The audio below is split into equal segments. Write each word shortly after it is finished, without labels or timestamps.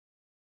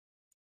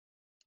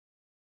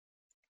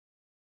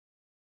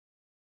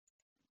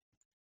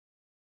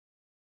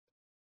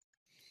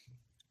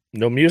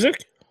No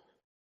music?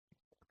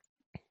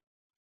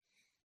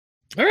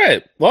 All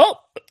right.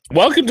 Well,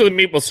 welcome to the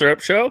Meeple Syrup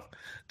Show.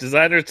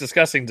 Designers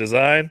discussing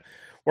design.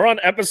 We're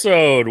on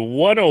episode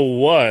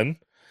 101,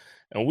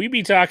 and we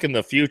be talking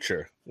the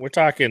future. We're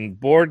talking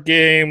board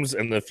games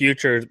and the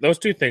future. Those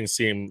two things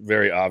seem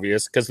very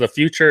obvious because the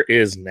future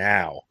is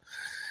now.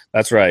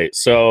 That's right.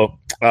 So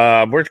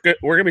we're going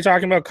to be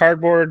talking about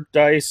cardboard,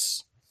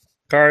 dice,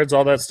 cards,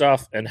 all that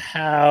stuff, and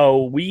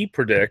how we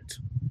predict.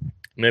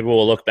 Maybe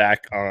we'll look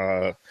back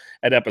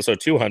at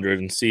episode 200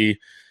 and see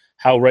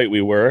how right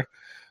we were.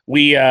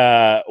 We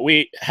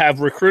have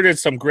recruited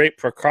some great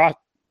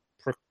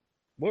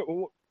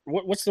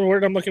what's the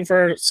word I'm looking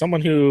for?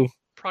 Someone who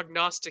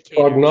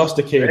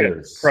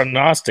prognosticators.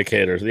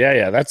 Prognosticators.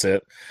 Yeah, that's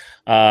it.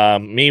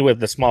 Me with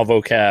the small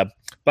vocab,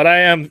 but I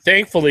am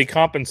thankfully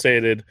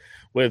compensated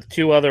with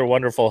two other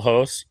wonderful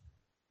hosts.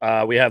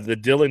 We have the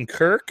Dylan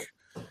Kirk.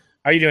 How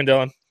are you doing,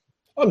 Dylan?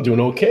 I'm doing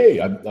okay.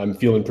 I'm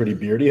feeling pretty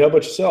beardy. How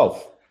about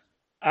yourself?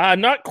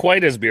 Not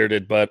quite as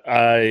bearded, but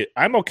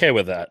I'm okay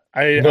with that.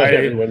 Not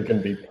everyone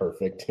can be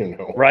perfect,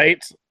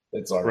 Right?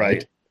 It's all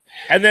right.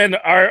 And then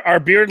our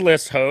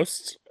beardless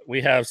host, we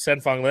have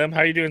Sen Fong Lim. How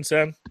are you doing,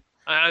 Sen?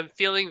 I'm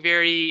feeling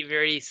very,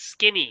 very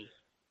skinny.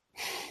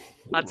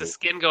 Lots of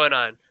skin going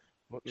on.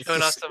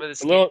 Showing off some of the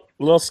skin.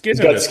 Little skin.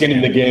 He's got skin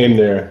in the game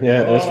there.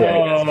 Yeah, that's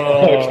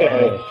right.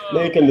 Okay.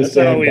 Making the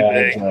same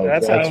bad joke.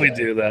 That's how we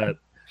do that.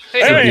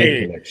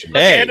 Hey.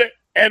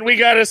 And we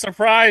got a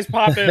surprise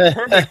pop in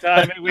perfect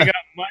timing. We got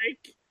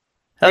Mike.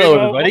 Hello,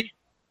 everybody.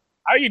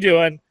 How are you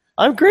doing?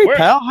 I'm great,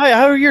 pal. Hi,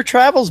 how are your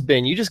travels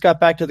been? You just got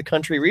back to the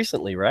country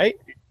recently, right?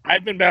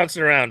 I've been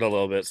bouncing around a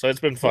little bit, so it's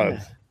been fun.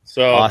 Yeah.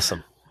 So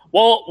awesome.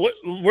 Well,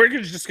 we're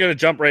just going to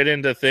jump right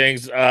into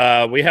things.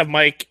 We have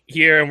Mike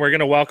here, and we're going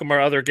to welcome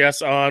our other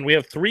guests on. We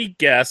have 3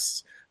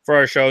 guests for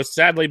our show.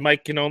 Sadly,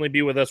 Mike can only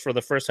be with us for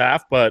the first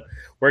half, but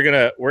we're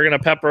gonna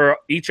pepper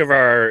each of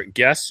our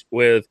guests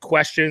with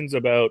questions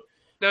about.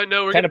 No,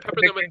 we're going to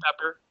pepper them with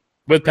pepper.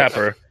 With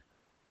pepper.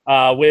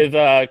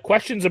 With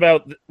questions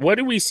about what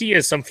do we see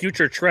as some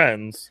future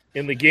trends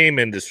in the game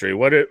industry?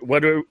 What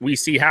do we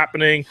see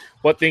happening?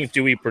 What things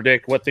do we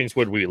predict? What things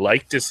would we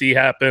like to see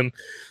happen?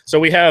 So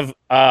we have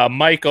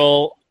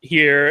Michael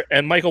here.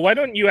 And Michael, why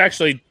don't you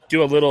actually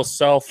do a little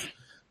self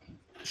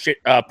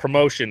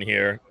promotion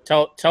here?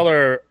 Tell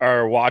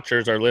our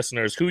watchers, our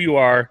listeners, who you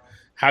are,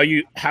 how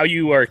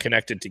you are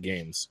connected to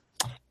games.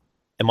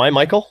 Am I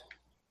Michael?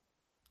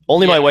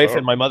 Only my wife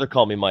and my mother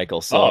call me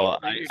Michael, so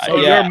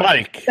you're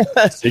Mike.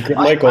 Secret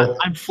Michael.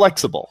 I'm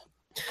flexible.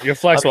 You're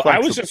flexible. I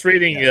was just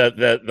reading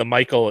the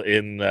Michael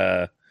in.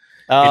 Yeah.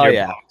 Blog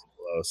below,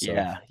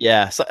 so.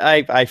 Yeah. So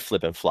I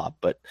flip and flop,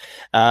 but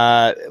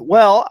I've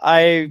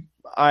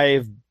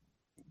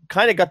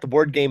kind of got the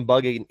board game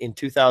bug in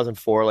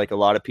 2004, like a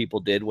lot of people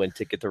did when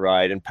Ticket to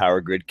Ride and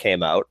Power Grid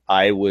came out.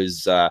 I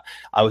was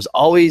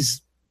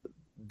always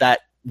that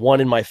one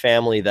in my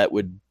family that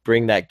would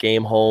bring that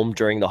game home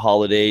during the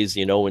holidays,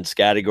 when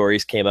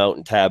Scattergories came out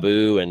and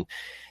Taboo.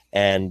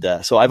 And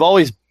so I've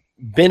always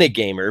been a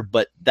gamer,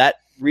 but that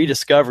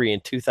rediscovery in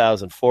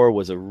 2004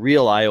 was a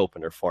real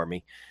eye-opener for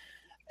me.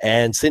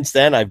 And since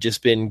then, I've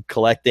just been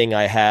collecting.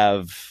 I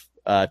have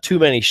too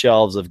many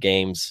shelves of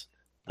games,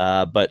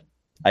 but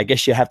I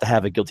guess you have to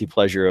have a guilty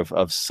pleasure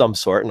of some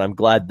sort, and I'm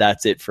glad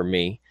that's it for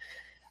me.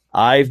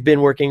 I've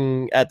been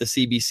working at the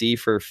CBC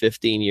for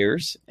 15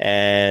 years,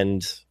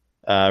 and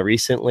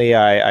recently,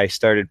 I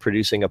started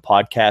producing a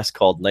podcast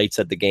called Nights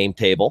at the Game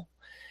Table.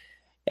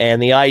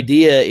 And the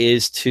idea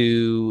is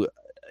to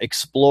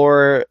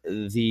explore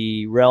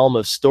the realm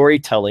of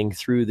storytelling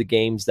through the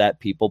games that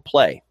people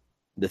play.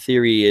 The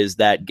theory is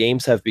that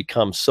games have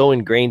become so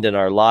ingrained in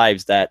our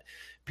lives that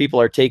people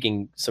are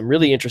taking some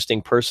really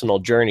interesting personal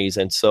journeys.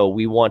 And so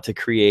we want to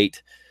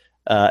create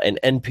an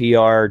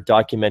NPR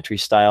documentary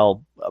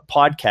style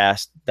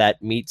podcast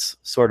that meets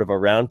sort of a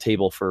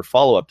roundtable for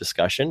follow-up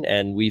discussion.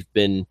 And we've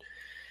been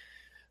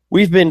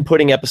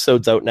putting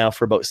episodes out now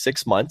for about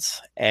 6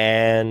 months,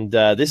 and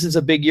this is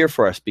a big year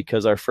for us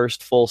because our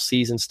first full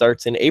season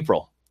starts in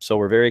April. So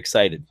we're very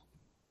excited.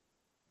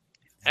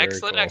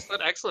 Excellent.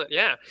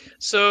 Yeah.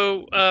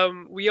 So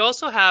we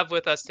also have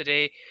with us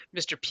today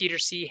Mr. Peter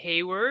C.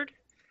 Hayward.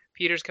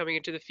 Peter's coming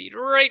into the feed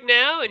right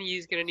now, and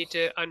he's going to need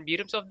to unmute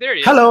himself. There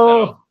he is.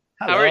 Hello.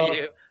 How are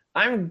you?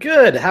 I'm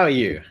good. How are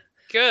you?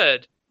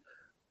 Good.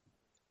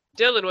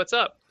 Dylan, what's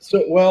up?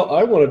 So, well,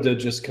 I wanted to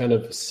just kind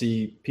of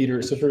see,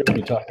 Peter, since we're going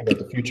to be talking about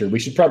the future, we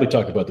should probably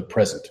talk about the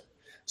present.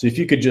 So if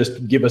you could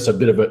just give us a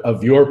bit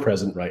of your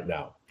present right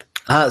now.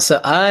 So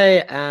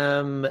I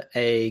am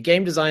a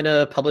game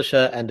designer,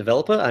 publisher, and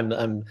developer.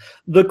 I'm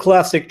the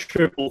classic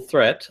triple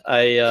threat.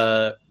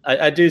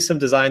 I do some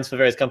designs for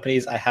various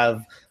companies. I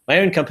have my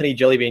own company,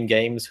 Jellybean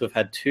Games, who have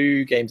had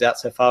 2 games out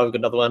so far. We've got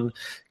another one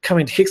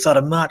coming to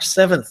Kickstarter March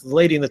 7th,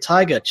 Lady and the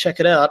Tiger. Check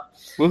it out.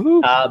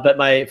 Woohoo.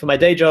 But for my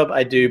day job,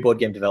 I do board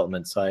game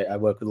development. So I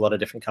work with a lot of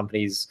different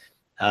companies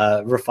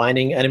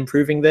refining and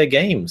improving their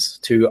games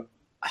to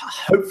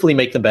hopefully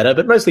make them better,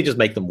 but mostly just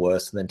make them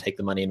worse and then take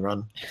the money and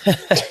run.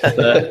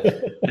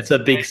 It's a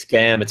big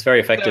scam. It's very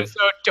effective.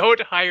 So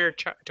don't hire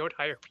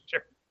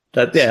Peter.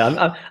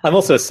 I'm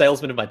also a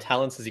salesman of my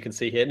talents, as you can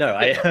see here. No,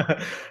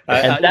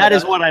 that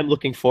is what I'm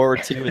looking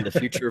forward to in the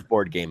future of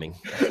board gaming.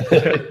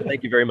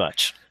 Thank you very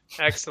much.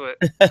 Excellent.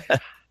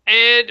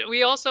 And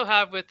we also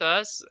have with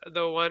us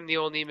the one, the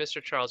only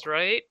Mr. Charles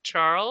Wright.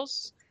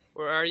 Charles,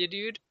 where are you,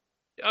 dude?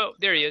 Oh,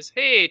 there he is.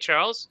 Hey,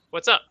 Charles,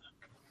 what's up?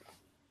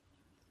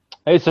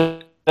 Hey,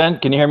 Sven,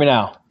 can you hear me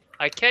now?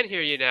 I can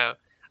hear you now.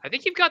 I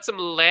think you've got some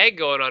lag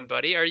going on,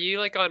 buddy. Are you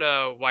like on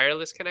a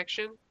wireless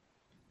connection?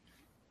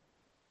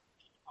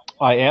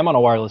 I am on a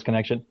wireless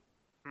connection.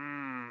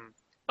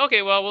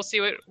 Okay, well, we'll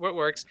see what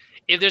works.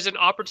 If there's an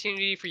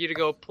opportunity for you to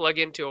go plug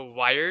into a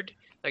wired,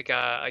 like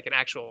an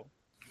actual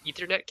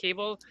Ethernet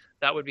cable,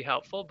 that would be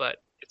helpful,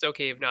 but it's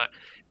okay if not.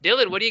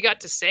 Dylan, what do you got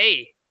to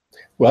say?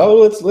 Well,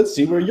 let's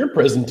see where your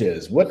present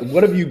is. What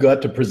have you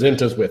got to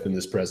present us with in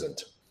this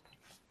present?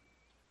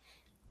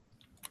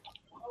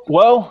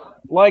 Well,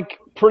 like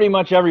pretty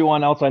much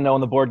everyone else I know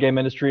in the board game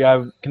industry,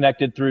 I've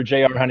connected through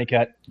J.R.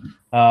 Honeycutt.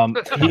 He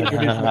introduced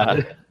me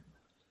to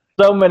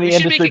so many we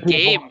should industry make a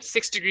people. game,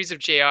 6 Degrees of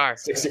JR.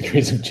 6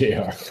 Degrees of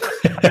JR.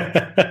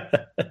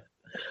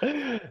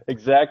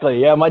 Exactly.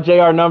 Yeah, my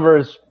JR number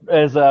is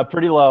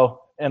pretty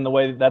low in the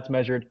way that's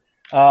measured.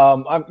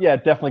 I'm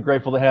definitely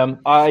grateful to him.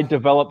 I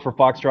developed for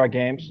Foxtrot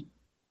Games,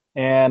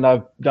 and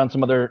I've done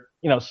some other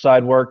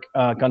side work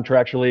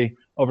contractually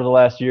over the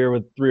last year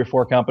with 3 or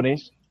 4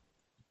 companies.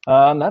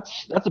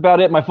 That's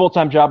about it. My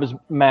full-time job is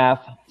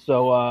math,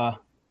 so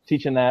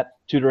teaching that,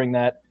 tutoring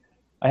that.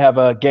 I have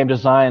a game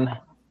design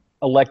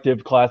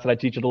elective class that I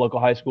teach at a local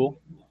high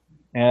school,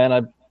 and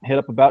I hit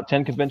up about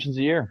 10 conventions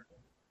a year.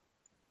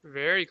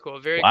 Very cool.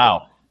 Wow.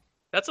 Cool.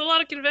 That's a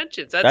lot of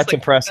conventions. That's like,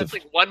 impressive.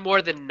 That's like one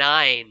more than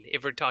 9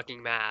 if we're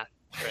talking math.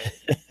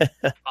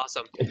 Right?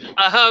 Awesome.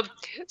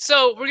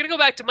 So we're gonna go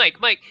back to Mike.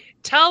 Mike,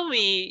 tell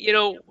me,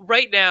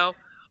 right now,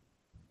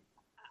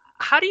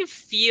 how do you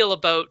feel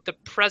about the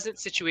present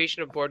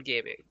situation of board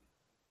gaming?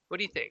 What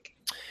do you think?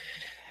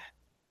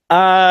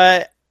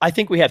 I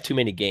think we have too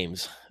many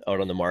games out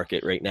on the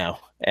market right now.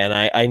 And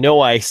I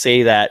know I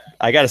say that,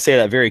 I got to say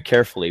that very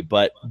carefully,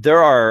 but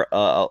there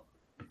are,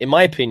 in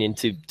my opinion,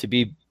 to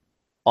be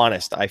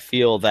honest, I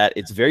feel that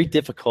it's very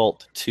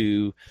difficult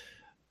to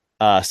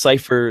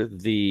cipher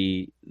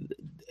the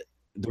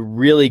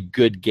really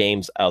good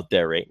games out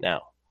there right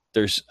now.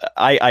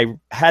 I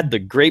had the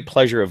great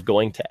pleasure of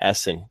going to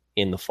Essen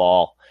in the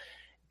fall,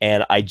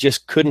 and I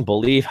just couldn't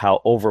believe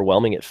how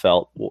overwhelming it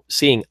felt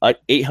seeing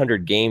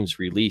 800 games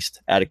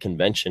released at a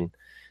convention.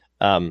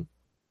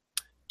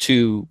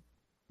 To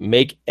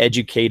make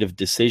educative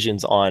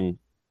decisions on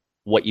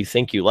what you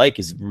think you like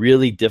is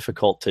really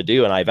difficult to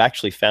do. And I've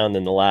actually found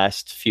in the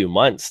last few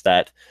months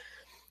that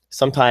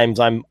sometimes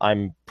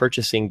I'm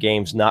purchasing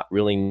games not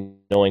really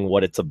knowing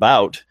what it's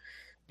about,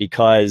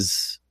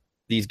 because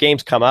these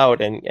games come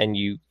out and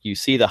you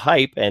see the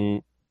hype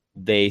and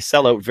they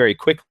sell out very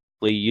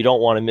quickly. You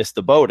don't want to miss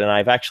the boat. And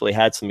I've actually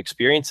had some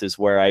experiences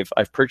where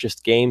I've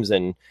purchased games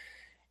and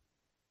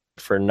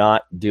for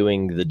not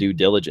doing the due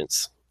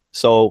diligence.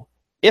 So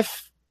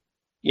if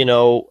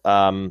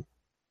the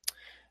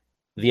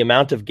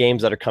amount of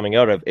games that are coming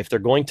out if they're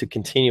going to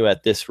continue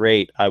at this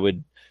rate, I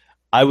would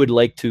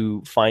like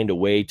to find a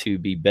way to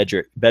be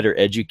better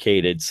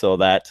educated so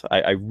that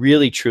I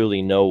really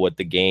truly know what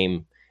the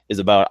game is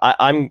about.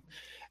 I'm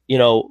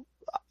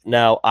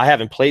now I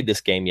haven't played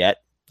this game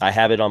yet. I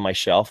have it on my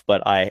shelf,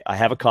 but I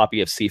have a copy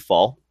of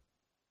Seafall.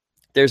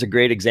 There's a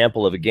great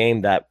example of a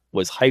game that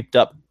was hyped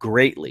up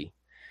greatly.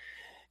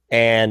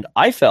 And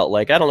I felt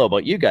like, I don't know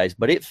about you guys,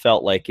 but it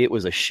felt like it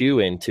was a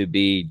shoo-in to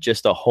be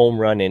just a home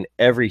run in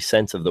every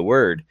sense of the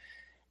word.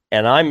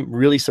 And I'm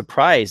really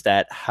surprised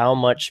at how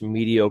much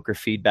mediocre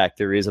feedback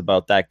there is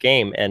about that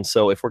game. And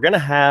so if we're going to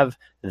have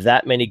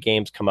that many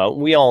games come out,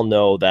 and we all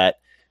know that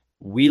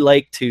we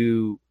like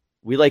to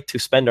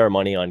spend our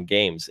money on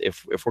games.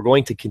 If we're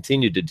going to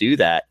continue to do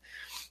that,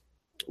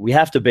 we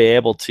have to be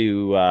able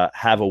to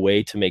have a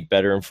way to make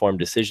better informed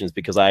decisions,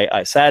 because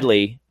I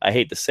sadly, I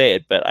hate to say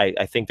it, but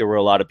I think there were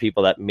a lot of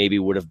people that maybe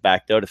would have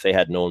backed out if they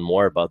had known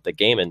more about the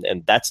game,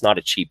 and that's not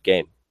a cheap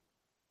game.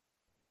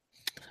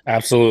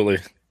 Absolutely.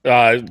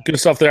 Good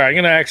stuff there. I'm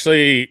going to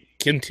actually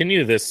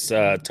continue this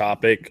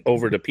topic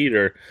over to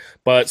Peter,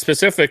 but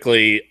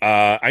specifically,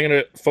 I'm going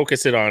to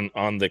focus it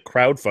on the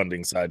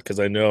crowdfunding side, because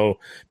I know,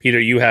 Peter,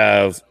 you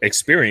have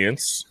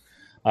experience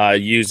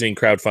using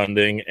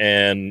crowdfunding,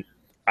 and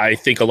I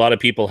think a lot of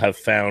people have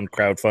found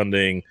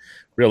crowdfunding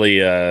really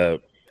a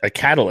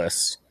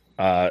catalyst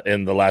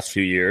in the last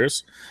few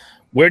years.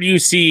 Where do you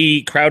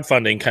see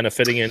crowdfunding kind of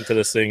fitting into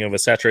this thing of a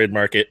saturated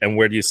market, and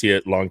where do you see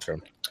it long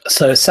term?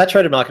 So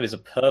saturated market is a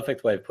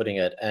perfect way of putting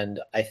it, and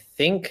I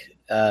think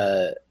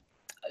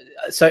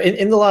so.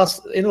 In the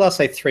last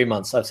say 3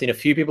 months, I've seen a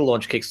few people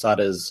launch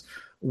Kickstarters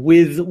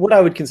with what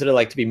I would consider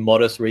like to be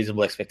modest,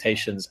 reasonable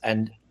expectations,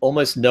 and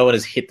almost no one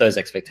has hit those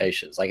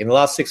expectations. Like in the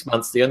last 6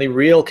 months, the only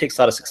real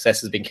Kickstarter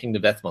success has been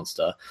Kingdom Death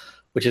Monster,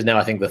 which is now,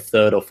 I think, the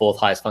third or fourth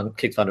highest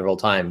Kickstarter of all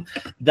time.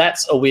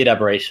 That's a weird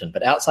aberration.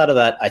 But outside of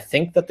that, I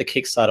think that the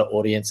Kickstarter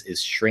audience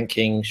is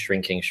shrinking.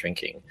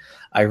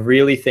 I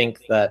really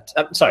think that,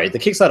 the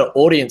Kickstarter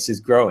audience is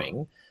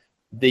growing.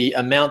 The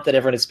amount that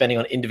everyone is spending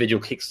on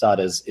individual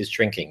Kickstarters is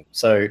shrinking.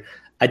 So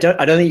I don't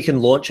think you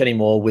can launch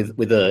anymore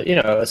with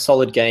a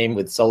solid game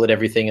with solid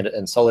everything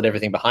and solid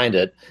everything behind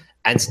it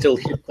and still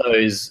hit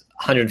those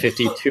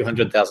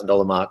 $150,000,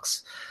 $200,000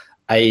 marks.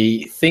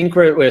 I think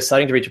we're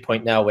starting to reach a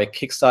point now where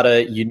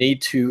Kickstarter, you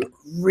need to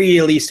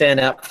really stand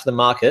out for the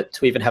market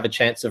to even have a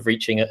chance of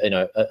reaching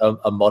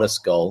a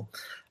modest goal.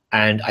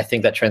 And I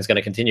think that trend's going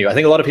to continue. I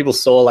think a lot of people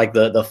saw like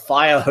the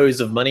fire hose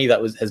of money that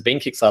has been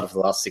Kickstarter for the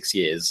last 6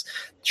 years,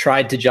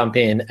 tried to jump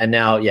in, and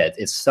now,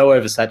 it's so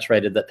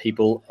oversaturated that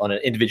people on an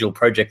individual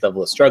project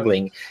level are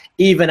struggling,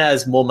 even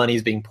as more money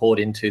is being poured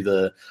into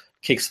the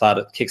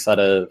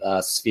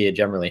Kickstarter sphere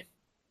generally.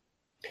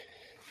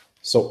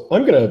 So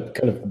I'm going to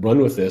kind of run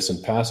with this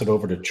and pass it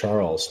over to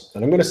Charles.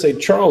 And I'm going to say,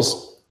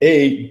 Charles,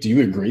 A, do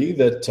you agree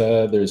that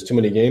there's too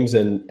many games?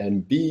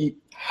 And B,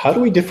 how do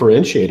we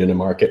differentiate in a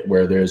market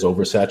where there's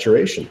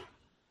oversaturation?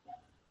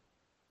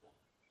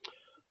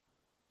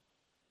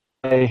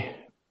 A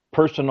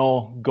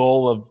personal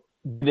goal of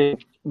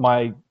getting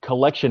my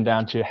collection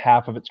down to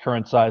half of its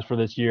current size for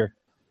this year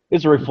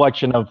is a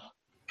reflection of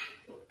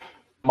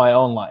my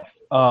own life.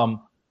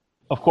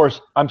 Of course,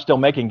 I'm still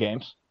making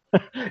games,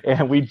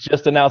 and we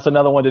just announced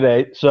another one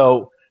today.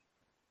 So,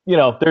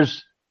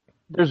 there's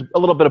a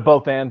little bit of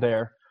both and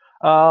there.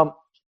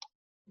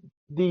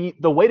 The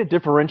way to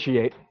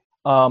differentiate,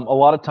 a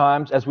lot of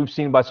times, as we've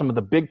seen by some of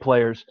the big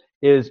players,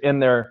 is in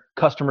their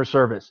customer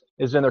service,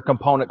 is in their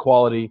component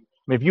quality.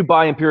 I mean, if you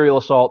buy Imperial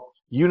Assault,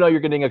 you're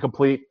getting a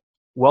complete,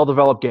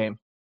 well-developed game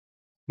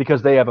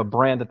because they have a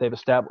brand that they've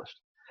established.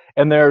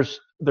 And there's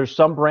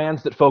some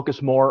brands that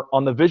focus more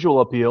on the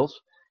visual appeals,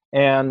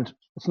 and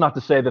it's not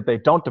to say that they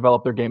don't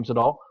develop their games at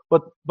all,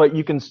 but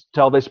you can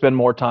tell they spend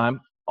more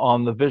time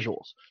on the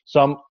visuals.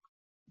 Some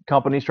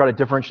companies try to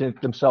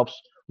differentiate themselves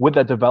with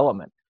that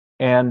development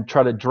and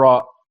try to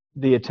draw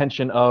the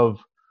attention of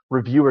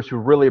reviewers who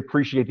really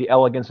appreciate the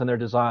elegance in their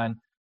design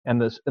and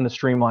the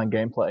streamlined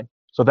gameplay.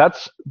 So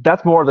that's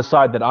more of the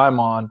side that I'm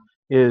on,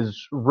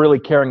 is really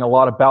caring a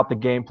lot about the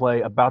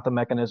gameplay, about the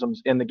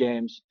mechanisms in the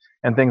games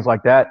and things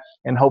like that,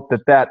 and hope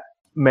that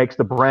makes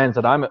the brands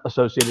that I'm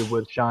associated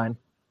with shine.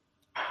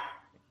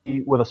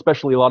 With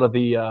especially a lot of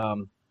the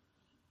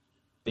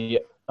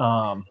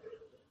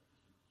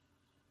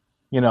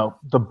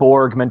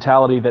Borg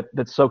mentality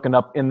that's soaking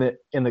up in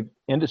the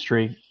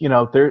industry,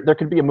 there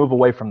could be a move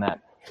away from that.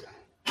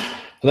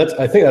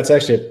 I think that's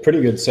actually a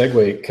pretty good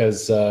segue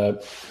because,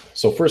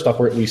 so first off,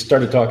 we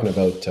started talking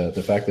about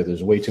the fact that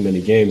there's way too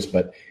many games,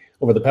 but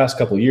over the past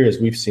couple of years,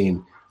 we've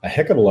seen a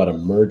heck of a lot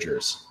of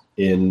mergers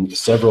in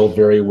several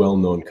very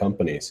well-known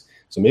companies.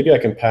 So maybe I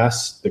can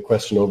pass the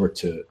question over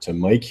to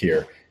Mike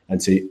here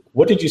and say,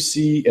 what did you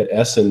see at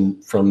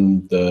Essen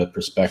from the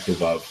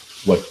perspective of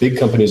what big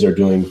companies are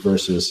doing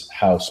versus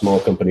how small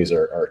companies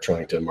are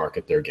trying to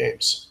market their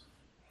games?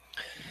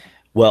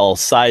 Well,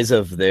 size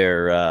of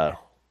their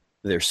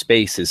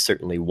space is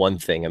certainly one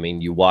thing. I mean,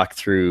 you walk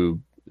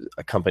through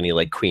a company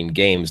like Queen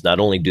Games, not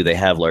only do they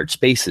have large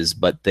spaces,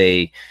 but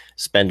they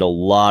spend a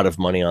lot of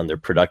money on their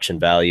production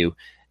value.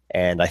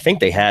 And I think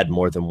they had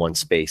more than one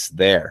space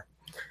there.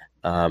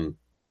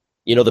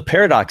 The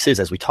paradox is,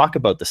 as we talk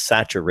about the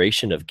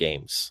saturation of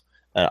games,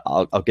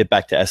 I'll get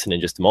back to Essen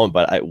in just a moment,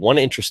 but one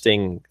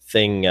interesting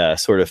thing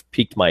sort of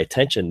piqued my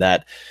attention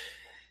that,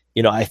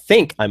 I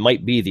think I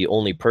might be the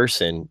only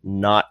person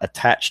not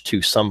attached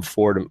to some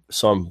form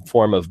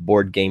of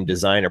board game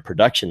design or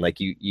production. Like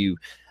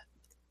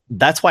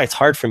that's why it's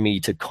hard for me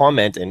to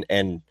comment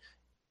and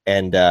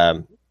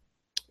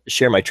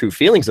share my true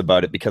feelings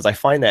about it, because I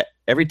find that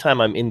every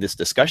time I'm in this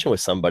discussion with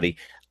somebody,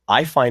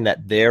 I find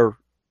that they're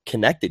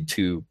connected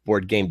to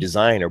board game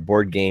design or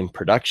board game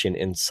production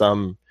in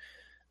some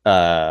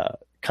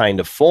kind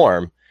of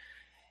form.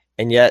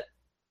 And yet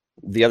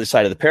the other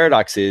side of the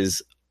paradox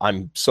is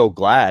I'm so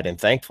glad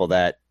and thankful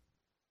that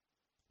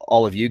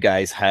all of you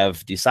guys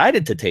have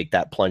decided to take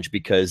that plunge,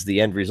 because the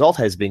end result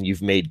has been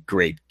you've made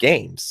great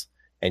games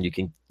and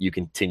you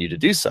continue to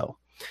do so.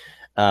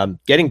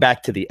 Getting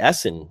back to the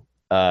Essen,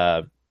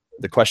 the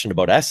question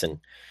about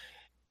Essen,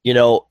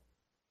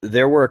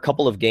 there were a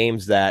couple of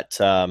games that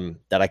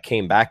I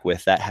came back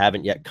with that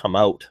haven't yet come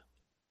out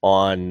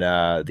on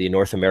the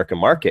North American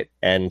market,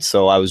 and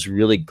so I was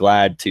really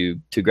glad to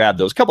grab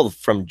those. A couple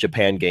from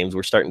Japan Games,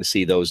 we're starting to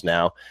see those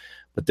now,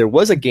 but there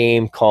was a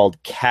game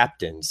called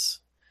Captains,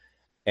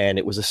 and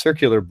it was a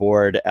circular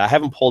board. I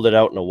haven't pulled it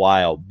out in a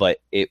while, but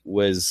it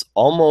was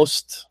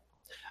almost,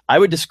 I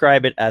would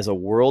describe it as a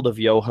World of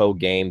Yoho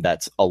game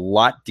that's a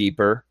lot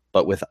deeper,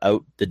 but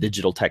without the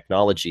digital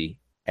technology.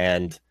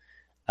 And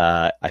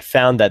I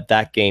found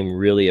that game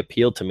really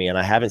appealed to me, and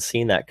I haven't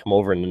seen that come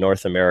over in the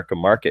North America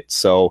market.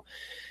 So,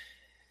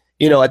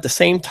 at the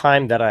same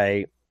time that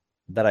I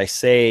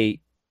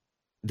say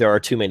there are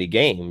too many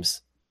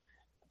games,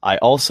 I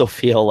also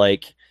feel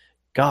like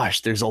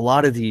gosh, there's a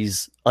lot of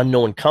these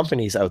unknown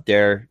companies out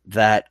there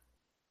that,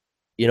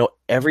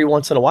 every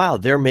once in a while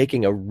they're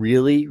making a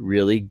really,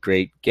 really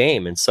great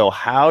game. And so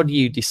how do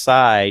you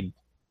decide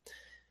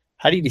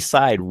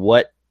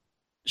what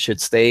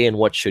should stay and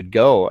what should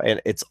go?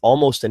 And it's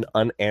almost an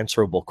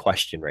unanswerable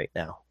question right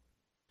now.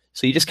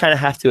 So you just kind of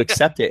have to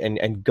accept it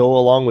and go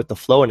along with the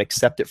flow and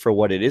accept it for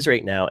what it is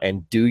right now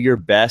and do your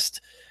best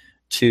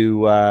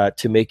to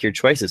make your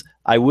choices.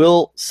 I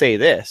will say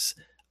this.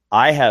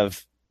 I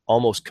have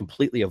almost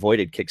completely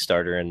avoided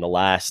Kickstarter in the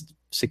last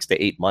 6 to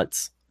 8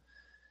 months.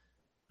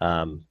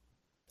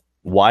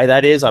 Why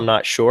that is, I'm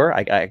not sure.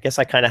 I guess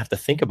I kind of have to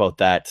think about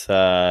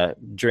that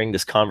during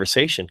this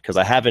conversation, because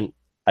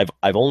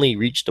I've only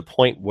reached a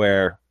point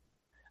where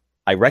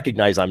I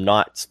recognize I'm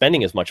not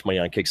spending as much money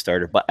on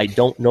Kickstarter, but I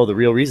don't know the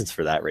real reasons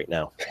for that right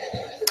now.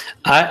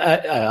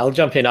 I'll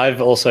jump in.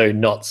 I've also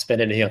not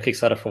spent anything on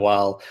Kickstarter for a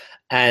while,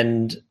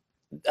 and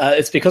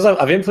it's because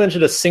I've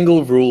implemented a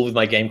single rule with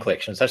my game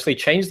collection. It's actually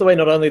changed the way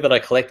not only that I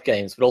collect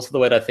games, but also the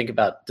way that I think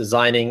about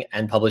designing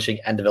and publishing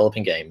and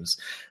developing games,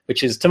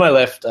 which is to my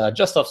left,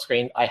 just off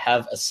screen, I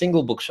have a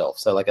single bookshelf.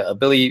 So like a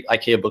Billy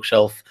IKEA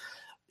bookshelf.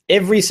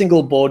 Every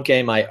single board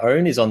game I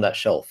own is on that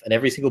shelf, and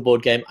every single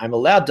board game I'm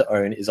allowed to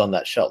own is on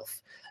that shelf.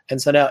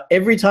 And so now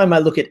every time I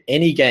look at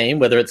any game,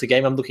 whether it's a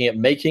game I'm looking at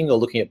making or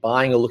looking at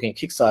buying or looking at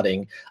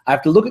kickstarting, I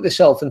have to look at the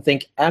shelf and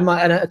think, and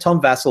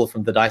Tom Vassell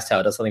from the Dice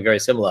Tower does something very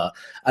similar.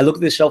 I look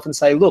at this shelf and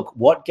say, look,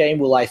 what game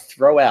will I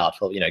throw out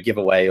or, give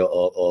away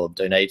or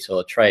donate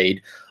or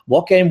trade?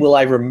 What game will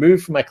I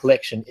remove from my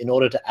collection in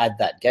order to add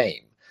that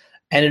game?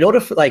 And in order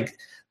for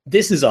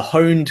this is a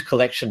honed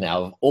collection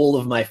now of all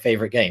of my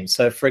favorite games.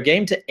 So for a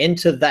game to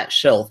enter that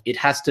shelf, it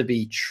has to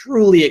be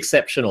truly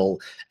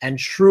exceptional and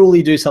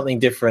truly do something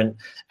different.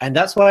 And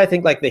that's why I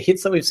think the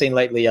hits that we've seen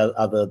lately are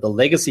the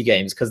legacy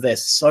games, because they're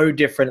so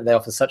different. They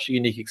offer such a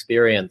unique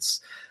experience.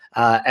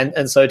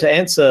 And so to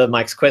answer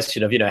Mike's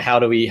question of, how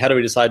do we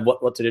decide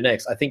what to do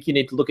next? I think you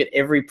need to look at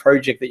every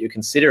project that you're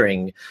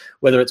considering,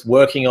 whether it's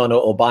working on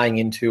or buying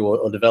into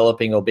or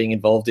developing or being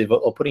involved in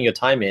or putting your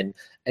time in,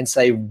 and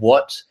say,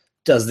 what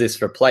does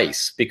this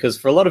replace? Because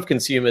for a lot of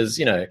consumers,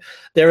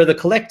 there are the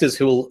collectors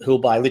who'll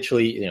buy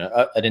literally,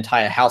 an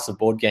entire house of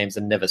board games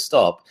and never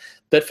stop.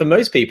 But for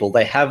most people,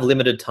 they have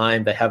limited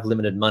time, they have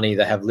limited money,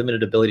 they have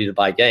limited ability to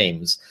buy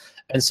games.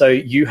 And so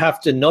you have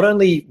to not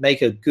only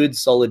make a good,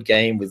 solid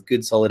game with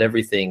good, solid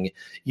everything,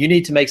 you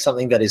need to make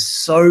something that is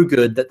so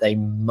good that they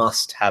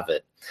must have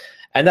it.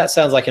 And that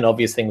sounds like an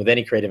obvious thing with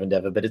any creative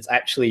endeavor, but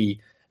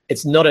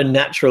it's not a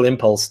natural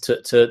impulse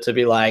to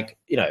be like,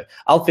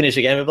 I'll finish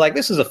a game and be like,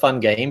 this is a fun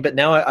game. But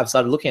now I've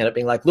started looking at it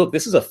being like, look,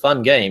 this is a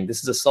fun game.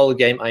 This is a solid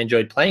game. I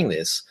enjoyed playing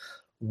this.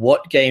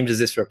 What game does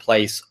this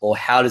replace, or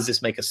how does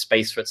this make a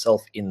space for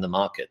itself in the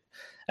market?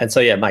 And so,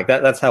 yeah, Mike,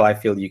 that's how I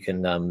feel you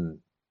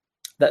can,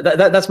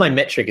 that's my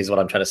metric is what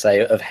I'm trying to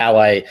say of how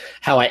I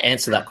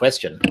answer that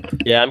question.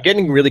 Yeah, I'm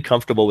getting really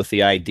comfortable with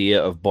the idea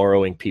of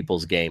borrowing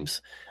people's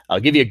games. I'll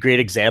give you a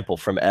great example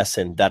from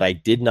Essen that I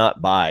did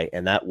not buy,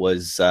 and that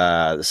was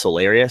the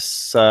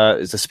Solarius.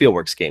 It's a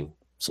Spielworks game,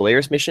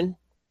 Solarius Mission.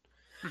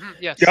 Mm-hmm,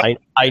 yes. Yep.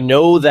 I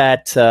know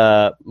that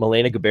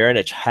Milena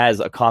Gabarinich has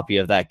a copy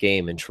of that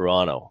game in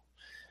Toronto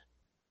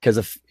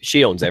because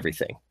she owns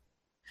everything.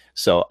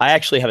 So I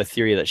actually have a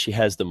theory that she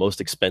has the most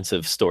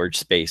expensive storage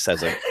space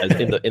as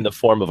in the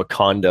form of a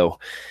condo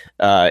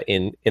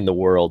in the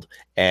world,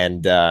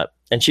 and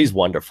she's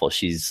wonderful.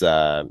 She's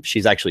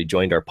actually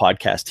joined our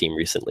podcast team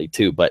recently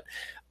too. But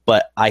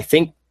I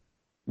think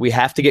we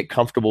have to get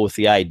comfortable with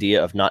the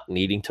idea of not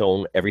needing to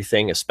own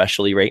everything,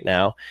 especially right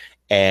now,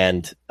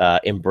 and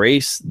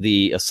embrace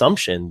the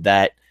assumption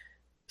that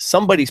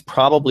somebody's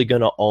probably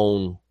going to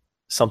own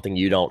something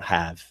you don't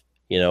have.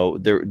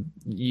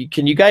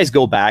 Can you guys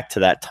go back to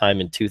that time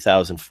in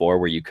 2004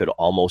 where you could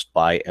almost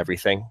buy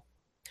everything?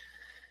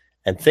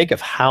 And think of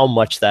how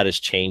much that has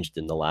changed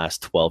in the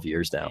last 12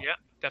 years now. Yeah,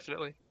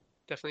 definitely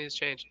has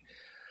changed.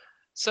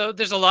 So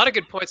there's a lot of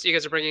good points that you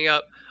guys are bringing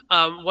up.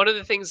 One of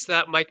the things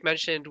that Mike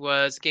mentioned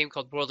was a game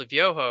called World of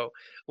Yoho,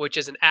 which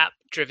is an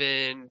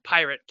app-driven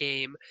pirate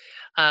game.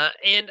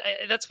 And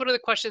that's one of the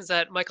questions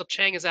that Michael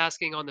Chang is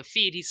asking on the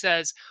feed. He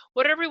says,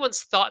 what are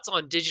everyone's thoughts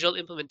on digital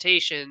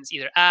implementations,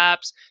 either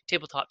apps,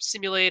 tabletop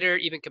simulator,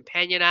 even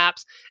companion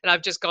apps? And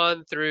I've just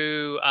gone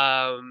through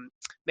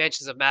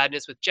Mansions of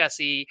Madness with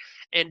Jesse,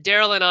 and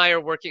Daryl and I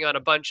are working on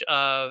a bunch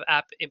of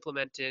app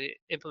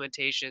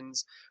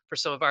implementations for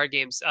some of our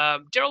games.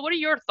 Daryl, what are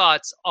your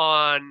thoughts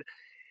on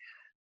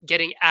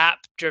getting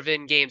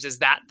app-driven games? Is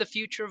that the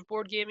future of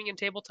board gaming and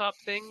tabletop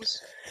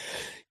things?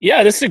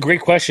 Yeah, this is a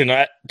great question.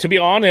 To be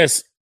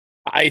honest,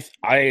 I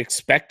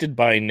expected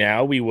by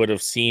now we would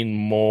have seen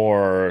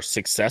more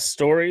success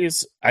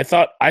stories. I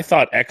thought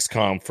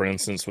XCOM, for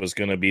instance, was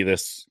going to be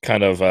this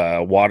kind of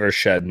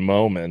watershed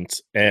moment,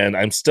 and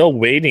I'm still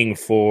waiting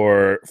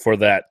for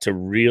that to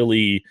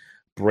really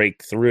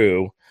break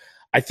through.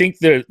 I think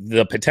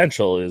the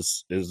potential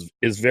is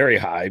very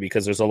high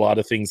because there's a lot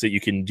of things that you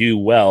can do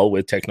well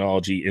with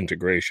technology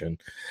integration,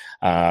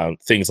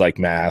 things like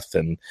math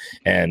and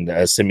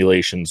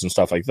simulations and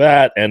stuff like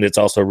that. And it's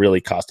also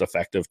really cost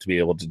effective to be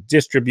able to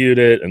distribute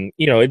it. And,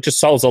 it just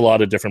solves a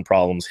lot of different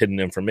problems, hidden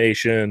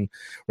information,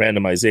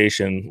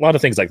 randomization, a lot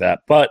of things like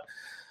that. But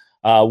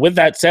with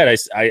that said,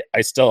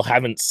 I still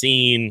haven't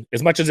seen,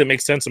 as much as it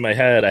makes sense in my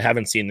head, I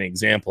haven't seen an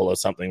example of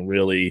something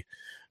really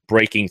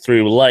breaking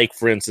through, like,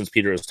 for instance,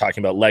 Peter was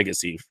talking about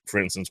legacy.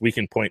 For instance, we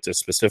can point to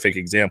specific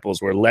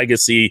examples where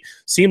legacy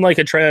seemed like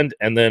a trend,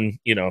 and then,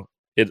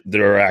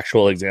 there are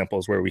actual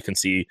examples where we can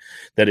see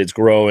that it's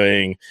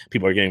growing.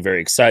 People are getting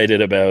very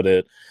excited about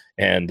it.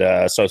 And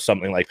so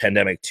something like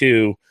Pandemic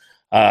 2,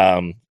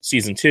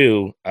 Season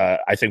 2,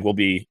 I think will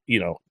be,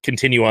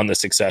 continue on the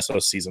success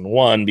of Season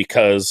 1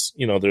 because,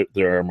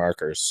 there are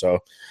markers. So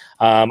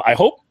I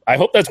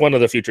hope that's one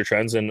of the future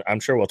trends, and I'm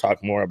sure we'll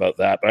talk more about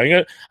that. But I'm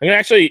gonna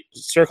actually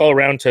circle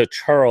around to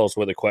Charles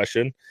with a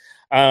question.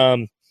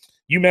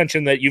 You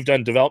mentioned that you've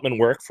done development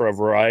work for a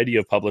variety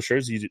of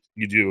publishers. You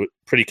do it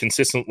pretty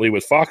consistently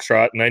with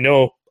Foxtrot, and I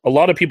know a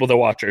lot of people that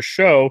watch our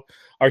show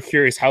are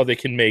curious how they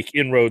can make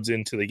inroads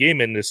into the game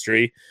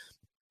industry.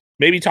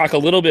 Maybe talk a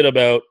little bit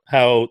about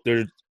how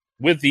there's,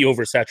 with the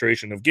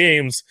oversaturation of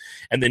games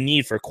and the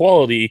need for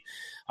quality,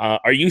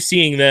 are you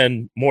seeing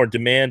then more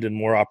demand and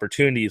more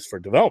opportunities for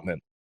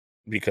development?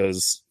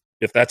 Because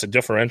if that's a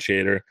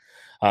differentiator,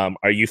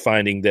 are you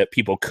finding that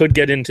people could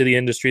get into the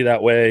industry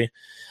that way?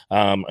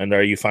 And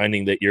are you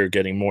finding that you're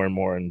getting more and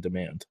more in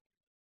demand?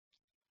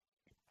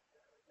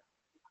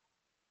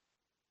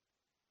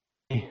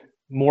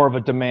 More of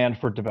a demand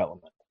for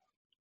development.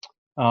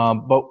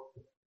 But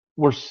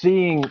we're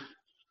seeing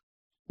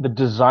the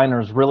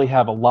designers really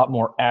have a lot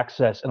more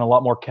access and a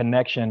lot more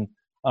connection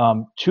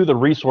to the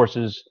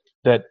resources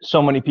that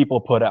so many people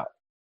put out,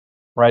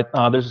 right?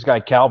 There's this guy,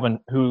 Calvin,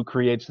 who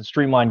creates the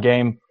Streamline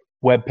Game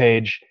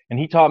webpage, and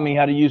he taught me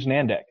how to use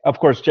Nandeck. Of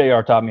course,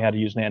 JR taught me how to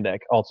use Nandeck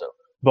also.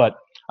 But,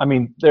 I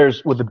mean,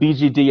 there's, with the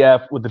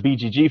BGDF, with the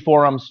BGG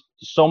forums,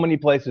 so many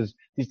places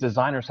these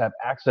designers have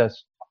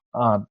access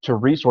to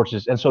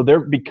resources, and so they're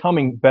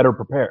becoming better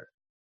prepared,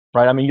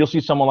 right? I mean, you'll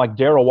see someone like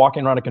Daryl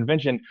walking around a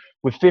convention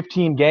with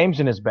 15 games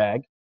in his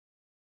bag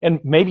and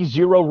maybe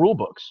 0 rule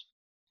books,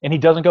 and he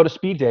doesn't go to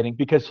speed dating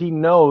because he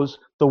knows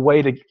the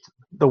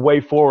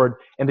way forward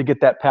and to get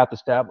that path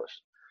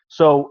established.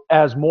 So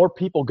as more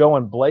people go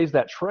and blaze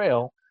that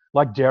trail,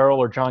 like Daryl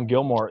or John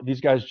Gilmore, these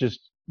guys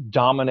just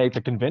dominate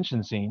the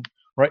convention scene,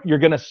 right? You're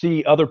going to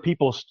see other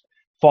people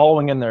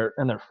following in their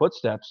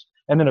footsteps,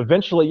 and then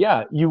eventually,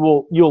 yeah,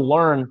 you'll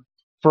learn.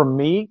 For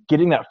me,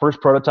 getting that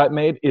first prototype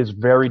made is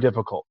very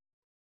difficult.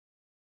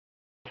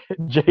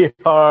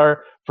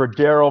 JR, for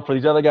Daryl, for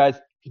these other guys,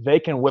 they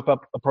can whip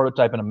up a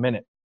prototype in a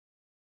minute.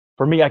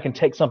 For me, I can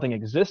take something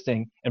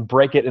existing and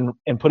break it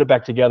and put it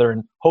back together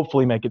and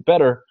hopefully make it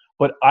better.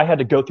 But I had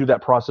to go through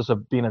that process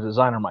of being a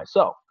designer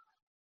myself.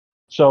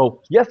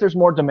 So yes, there's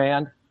more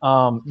demand.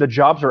 The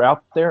jobs are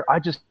out there. I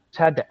just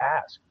had to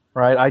ask,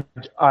 right?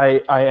 I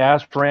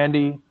asked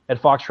Randy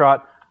at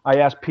Foxtrot. I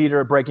asked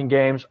Peter at Breaking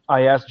Games.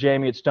 I asked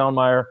Jamie at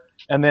Stonemaier.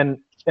 And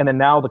then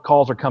now the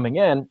calls are coming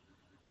in,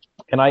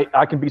 and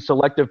I can be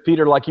selective.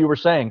 Peter, like you were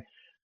saying,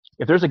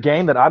 if there's a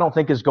game that I don't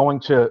think is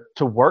going to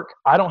work,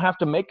 I don't have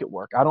to make it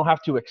work. I don't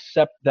have to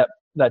accept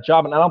that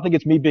job. And I don't think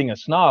it's me being a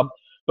snob,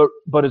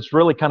 but it's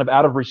really kind of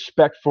out of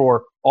respect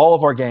for all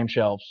of our game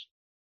shelves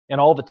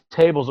and all the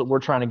tables that we're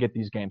trying to get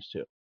these games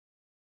to.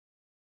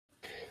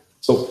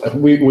 So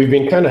we've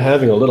been kind of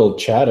having a little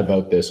chat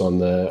about this on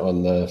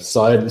the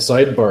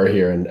sidebar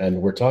here,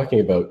 and we're talking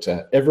about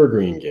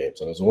evergreen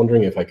games. And I was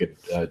wondering if I could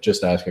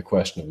just ask a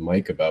question of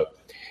Mike about,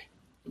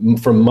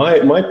 from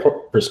my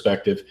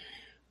perspective,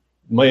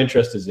 my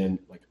interest is in,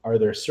 like, are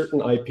there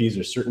certain IPs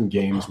or certain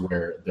games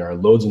where there are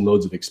loads and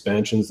loads of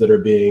expansions that are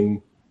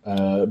being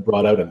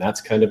brought out, and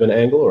that's kind of an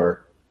angle,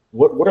 or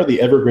what are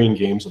the evergreen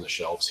games on the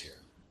shelves here?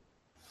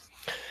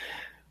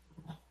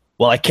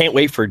 Well, I can't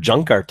wait for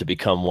Junkart to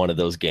become one of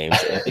those games,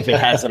 if it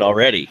hasn't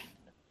already.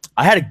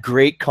 I had a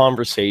great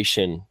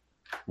conversation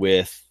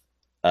with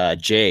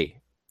Jay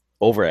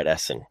over at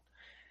Essen,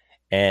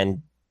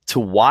 and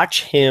to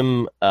watch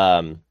him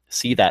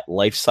see that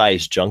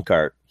life-size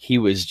Junkart, he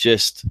was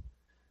just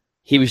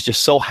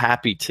so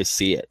happy to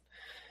see it.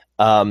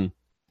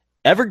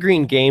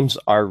 Evergreen games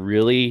are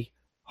really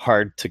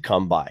hard to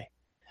come by.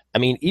 I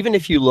mean, even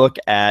if you look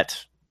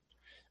at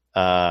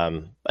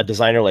a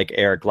designer like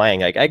Eric Lang,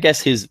 like, I guess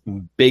his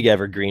big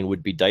evergreen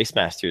would be Dice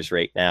Masters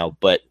right now.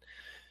 But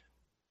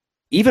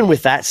even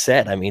with that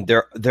said, I mean,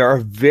 there are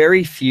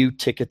very few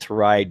Ticket to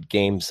Ride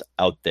games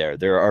out there.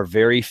 There are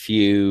very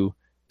few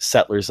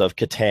Settlers of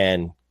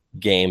Catan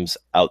games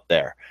out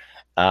there.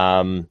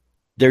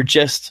 They're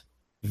just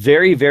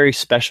very, very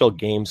special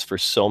games for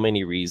so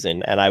many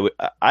reasons. And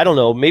I don't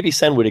know, maybe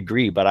Sen would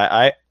agree, but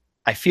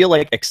I feel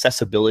like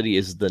accessibility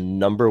is the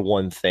number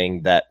one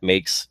thing that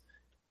makes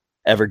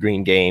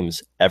evergreen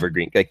games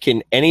evergreen. Like,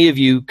 can any of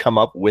you come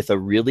up with a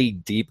really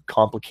deep,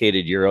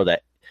 complicated Euro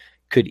that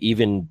could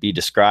even be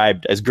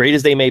described, as great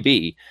as they may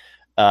be,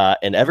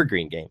 an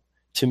evergreen game.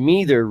 To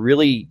me, they're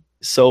really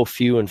so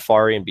few and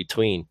far in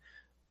between.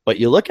 But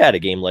you look at a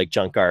game like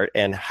Junk Art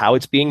and how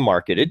it's being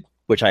marketed,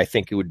 which I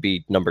think it would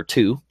be number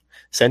 2.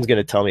 Sen's going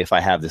to tell me if I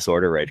have this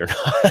order right or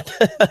not.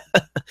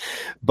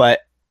 But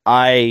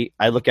I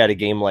look at a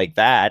game like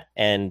that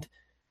and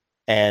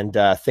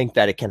think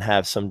that it can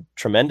have some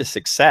tremendous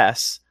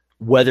success.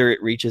 Whether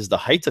it reaches the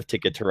heights of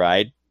Ticket to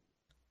Ride,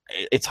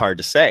 it's hard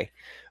to say.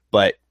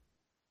 But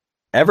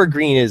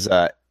Evergreen is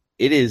a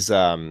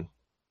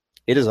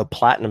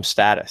platinum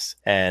status,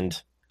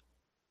 and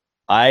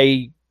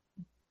I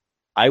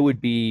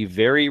would be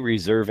very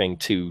reserving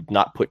to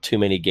not put too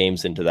many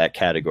games into that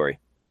category.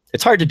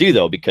 It's hard to do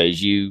though, because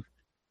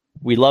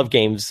we love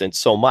games and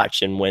so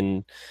much, and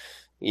when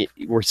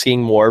we're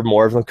seeing more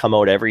of them come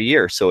out every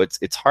year, so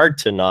it's hard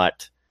to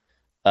not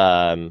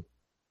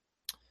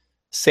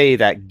say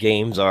that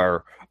games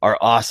are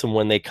awesome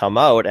when they come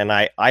out. And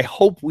I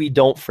hope we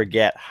don't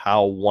forget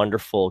how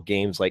wonderful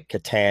games like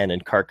Catan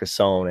and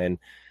Carcassonne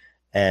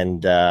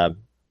and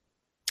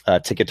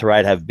Ticket to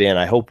Ride have been.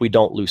 I hope we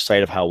don't lose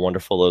sight of how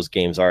wonderful those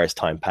games are as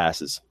time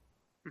passes.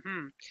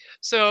 Mm-hmm.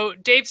 So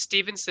Dave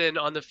Stevenson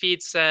on the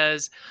feed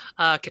says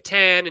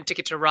Catan and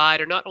Ticket to Ride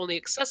are not only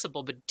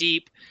accessible but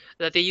deep,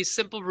 that they use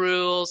simple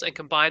rules and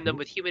combine them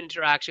with human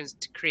interactions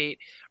to create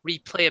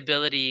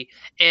replayability.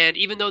 And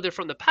even though they're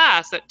from the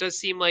past, that does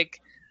seem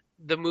like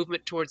the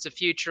movement towards the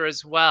future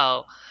as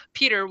well.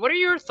 Peter, what are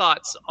your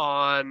thoughts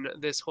on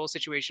this whole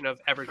situation of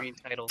evergreen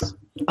titles?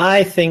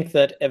 I think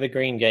that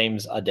evergreen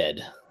games are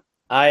dead.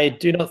 I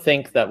do not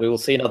think that we will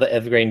see another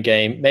evergreen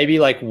game, maybe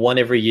like one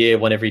every year,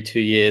 one every 2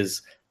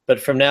 years. But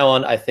from now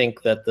on, I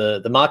think that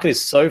the market is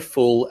so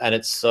full and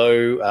it's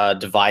so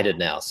divided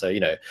now. So,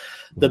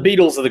 the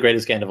Beatles are the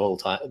greatest game of all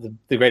time,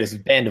 the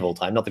greatest band of all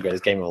time, not the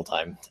greatest game of all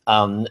time.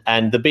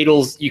 And the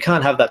Beatles, you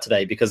can't have that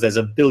today because there's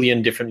a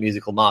billion different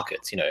musical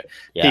markets.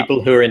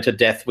 People who are into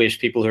Death Wish,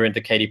 people who are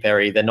into Katy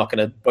Perry, they're not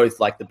going to both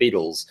like the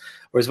Beatles.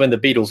 Whereas when the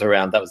Beatles were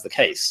around, that was the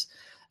case.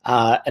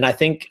 And I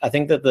think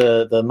that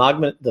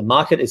the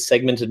market is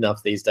segmented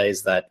enough these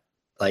days that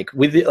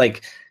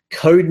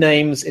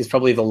Codenames is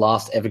probably the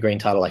last evergreen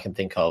title I can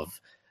think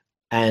of,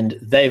 and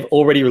they've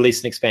already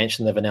released an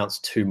expansion. They've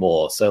announced 2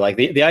 more. So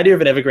the idea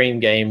of an evergreen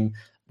game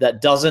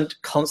that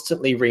doesn't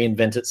constantly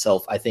reinvent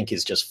itself, I think,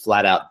 is just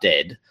flat out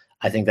dead.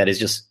 I think that is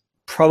just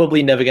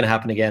probably never going to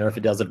happen again, or if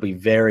it does, it'll be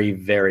very,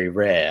 very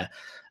rare.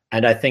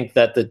 And I think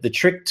that the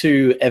trick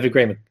to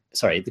evergreen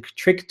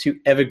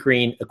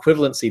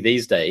equivalency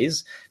these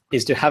days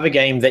is to have a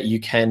game that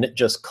you can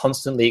just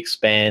constantly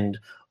expand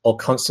or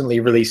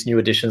constantly release new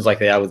editions like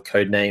they are with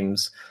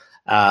Codenames.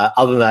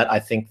 Other than that, I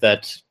think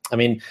that,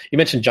 you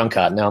mentioned Junk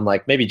Art. Now I'm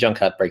like, maybe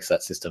Junk Art breaks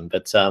that system.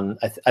 But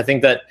I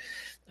think that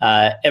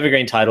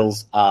evergreen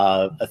titles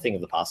are a thing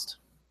of the past.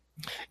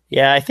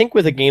 Yeah, I think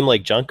with a game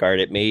like Junk Art,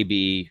 it may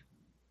be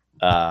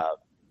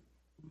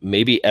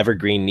maybe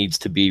evergreen needs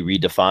to be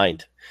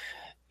redefined.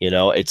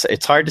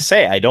 It's hard to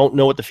say. I don't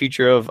know what the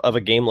future of a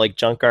game like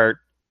Junk Art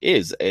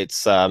is.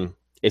 It's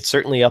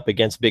certainly up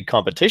against big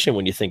competition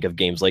when you think of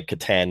games like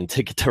Catan and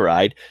Ticket to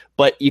Ride,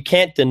 but you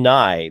can't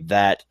deny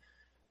that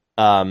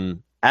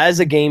as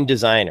a game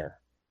designer,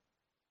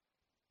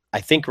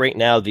 I think right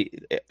now,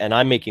 and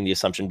I'm making the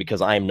assumption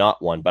because I'm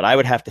not one, but I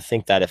would have to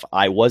think that if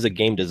I was a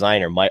game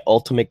designer, my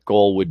ultimate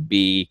goal would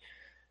be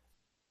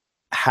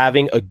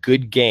having a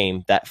good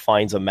game that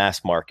finds a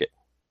mass market.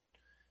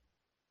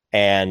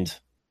 And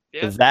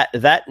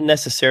that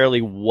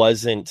necessarily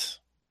wasn't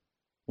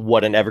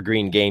what an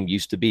evergreen game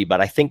used to be, but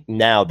I think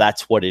now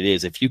that's what it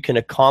is. If you can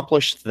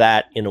accomplish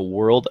that in a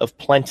world of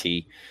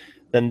plenty,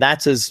 then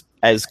that's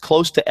as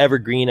close to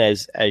evergreen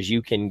as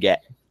you can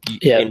get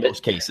in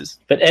most cases.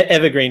 But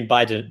evergreen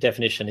by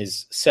definition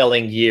is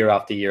selling year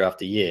after year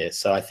after year.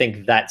 So I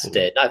think that's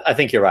dead. I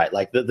think you're right.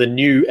 Like the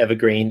new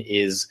evergreen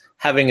is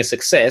having a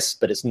success,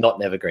 but it's not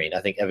an evergreen.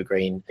 I think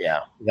evergreen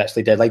is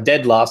actually dead. Like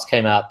Dead Last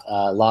came out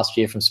last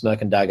year from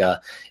Smirk and Dagger.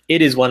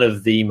 It is one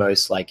of the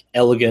most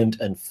elegant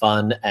and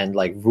fun and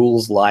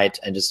rules light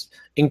and just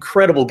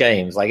incredible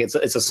games. It's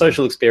a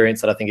social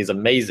experience that I think is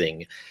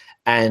amazing.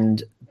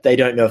 And they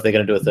don't know if they're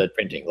going to do a third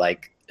printing.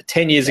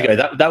 10 years ago,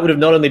 that would have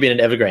not only been an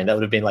evergreen, that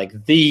would have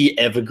been the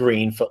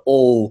evergreen for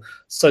all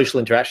social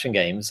interaction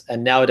games.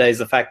 And nowadays,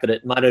 the fact that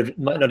it might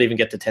not even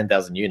get to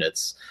 10,000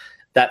 units,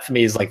 that for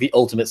me is the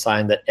ultimate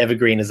sign that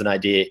evergreen as an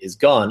idea is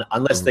gone,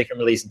 unless they can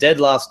release Dead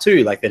Last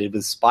 2, like they did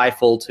with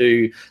Spyfall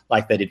 2,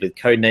 like they did with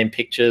Codename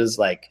Pictures.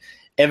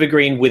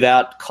 Evergreen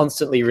without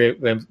constantly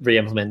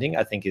re-implementing,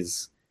 I think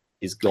is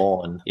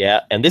gone.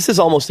 Yeah, and this is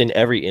almost in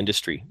every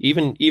industry,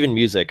 even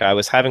music. I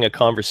was having a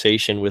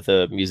conversation with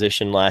a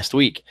musician last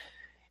week,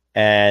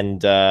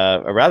 and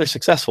a rather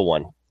successful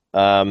one.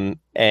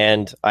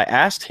 And I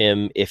asked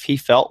him if he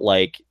felt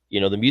like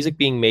the music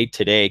being made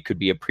today could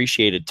be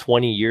appreciated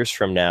 20 years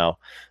from now,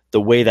 the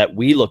way that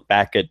we look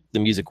back at the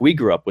music we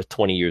grew up with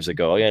 20 years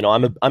ago.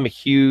 I'm a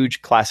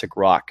huge classic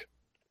rock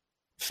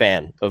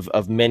fan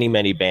of many,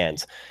 many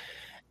bands.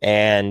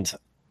 And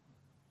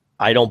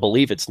I don't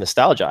believe it's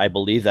nostalgia. I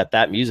believe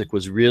that music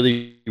was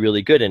really,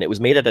 really good. And it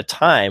was made at a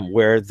time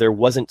where there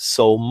wasn't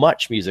so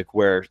much music,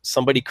 where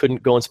somebody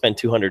couldn't go and spend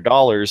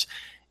 $200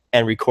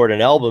 and record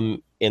an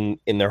album in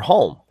their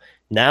home.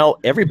 Now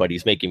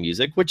everybody's making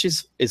music, which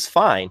is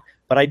fine.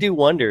 But I do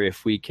wonder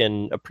if we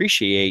can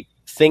appreciate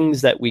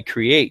things that we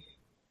create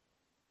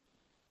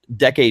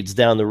decades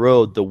down the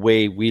road the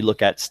way we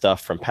look at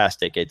stuff from past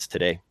decades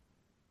today.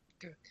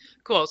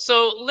 Cool.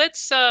 So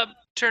let's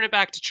turn it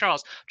back to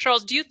Charles.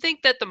 Charles, do you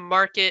think that the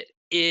market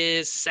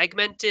is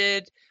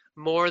segmented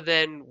more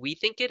than we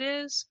think it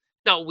is?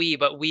 Not we,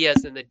 but we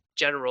as in the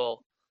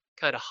general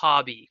kind of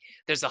hobby.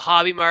 There's the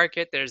hobby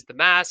market, there's the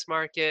mass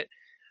market.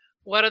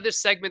 What other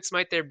segments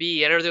might there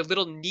be? And are there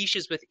little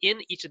niches within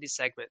each of these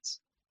segments?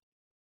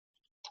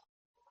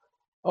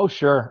 Oh,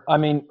 sure. I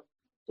mean,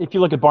 if you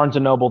look at Barnes &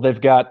 Noble,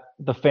 they've got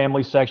the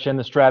family section,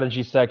 the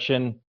strategy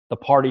section, the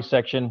party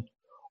section,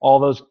 all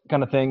those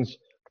kind of things.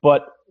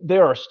 But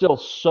there are still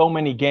so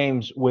many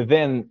games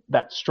within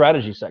that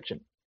strategy section.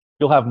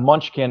 You'll have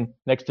Munchkin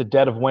next to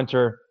Dead of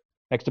Winter,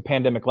 next to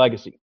Pandemic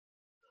Legacy,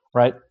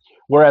 right?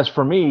 Whereas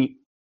for me,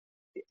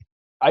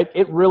 I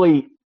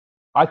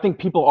think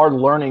people are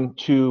learning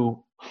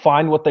to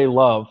find what they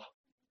love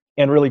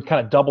and really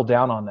kind of double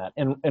down on that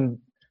and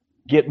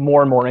get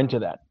more and more into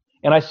that.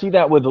 And I see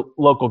that with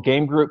local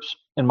game groups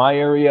in my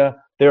area.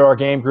 There are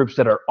game groups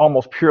that are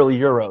almost purely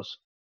Euros,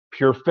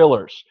 pure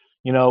fillers,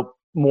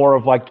 more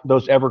of like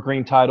those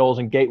evergreen titles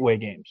and gateway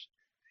games.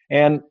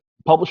 And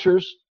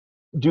publishers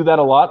do that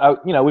a lot.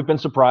 We've been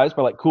surprised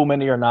by like Cool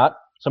Mini or Not.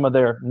 Some of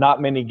their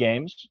not many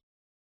games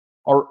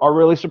are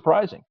really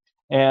surprising.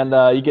 And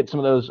you get some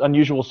of those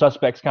Unusual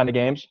Suspects kind of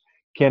games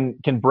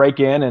can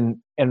break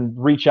in and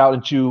reach out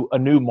into a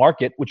new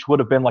market, which would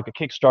have been like a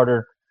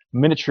Kickstarter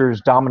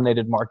miniatures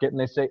dominated market. And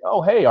they say,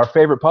 oh, hey, our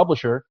favorite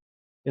publisher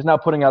is now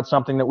putting out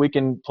something that we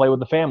can play with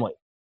the family,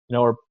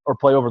 or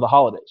play over the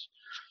holidays.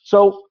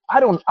 So I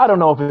don't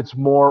know if it's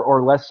more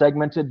or less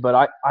segmented,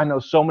 but I know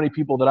so many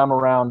people that I'm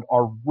around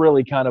are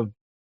really kind of,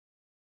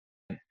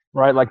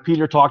 right? Like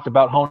Peter talked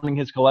about honing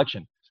his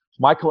collection.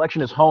 My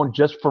collection is honed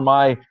just for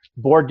my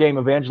board game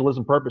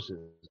evangelism purposes.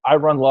 I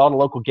run a lot of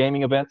local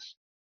gaming events,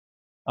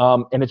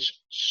 and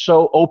it's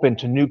so open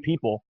to new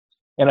people.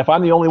 And if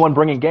I'm the only one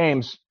bringing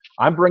games,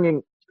 I'm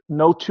bringing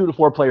no 2 to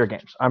 4 player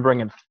games. I'm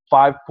bringing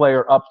 5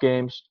 player up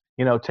games,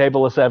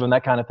 table of 7,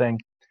 that kind of thing.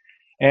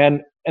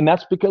 And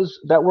that's because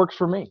that works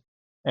for me.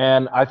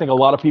 And I think a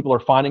lot of people are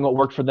finding what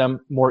works for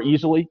them more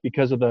easily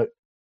because of the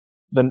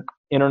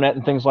internet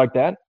and things like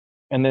that,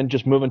 and then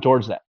just moving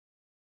towards that.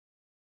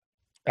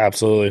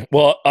 Absolutely.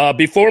 Well,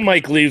 before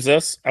Mike leaves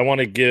us, I want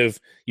to give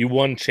you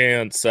one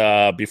chance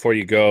before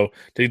you go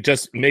to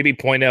just maybe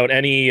point out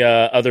any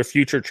other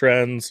future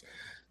trends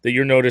that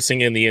you're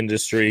noticing in the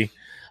industry.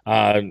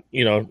 A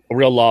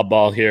real lob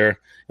ball here.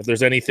 If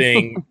there's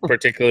anything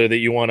particular that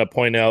you want to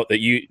point out that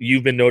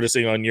you've been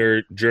noticing on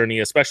your journey,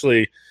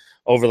 especially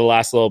over the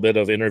last little bit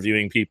of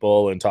interviewing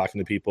people and talking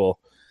to people,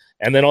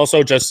 and then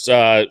also just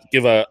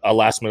give a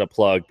last minute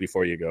plug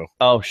before you go.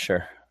 Oh,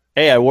 sure.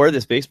 Hey, I wore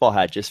this baseball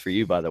hat just for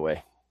you, by the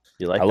way.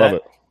 You like that? I love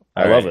it.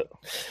 I love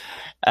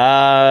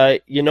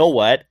it. You know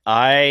what?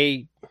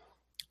 I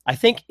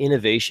think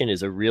innovation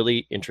is a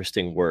really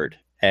interesting word.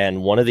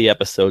 And one of the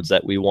episodes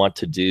that we want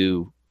to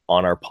do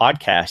on our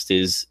podcast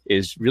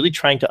is really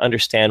trying to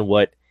understand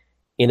what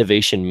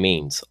innovation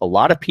means. A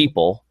lot of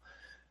people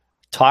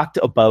talked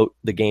about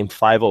the game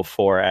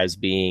 504 as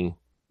being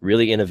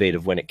really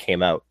innovative when it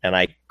came out, and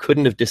I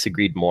couldn't have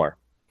disagreed more.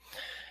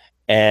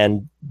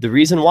 And the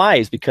reason why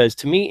is because,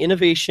 to me,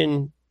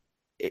 innovation,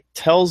 it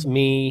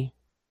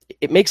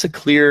makes a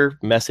clear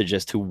message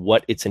as to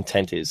what its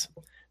intent is.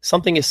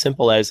 Something as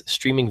simple as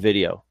streaming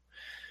video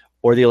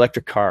or the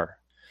electric car.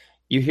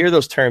 You hear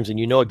those terms and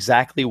you know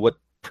exactly what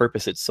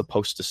purpose it's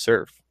supposed to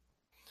serve.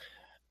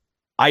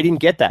 I didn't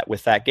get that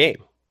with that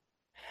game.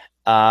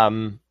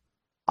 I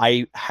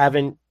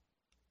haven't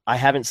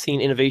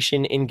seen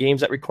innovation in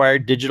games that require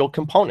digital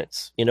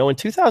components. In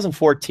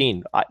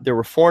 2014, there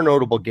were 4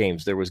 notable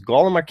games. There was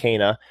Golem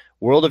Arcana,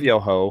 World of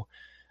Yoho,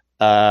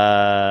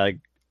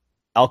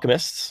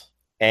 Alchemists,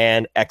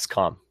 and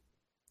XCOM.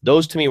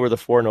 Those, to me, were the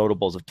 4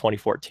 notables of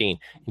 2014.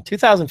 In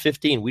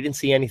 2015, we didn't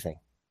see anything.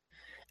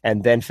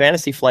 And then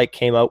Fantasy Flight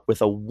came out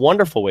with a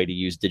wonderful way to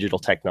use digital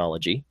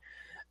technology,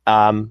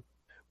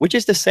 which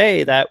is to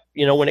say that,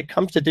 when it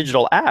comes to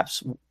digital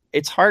apps,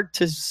 it's hard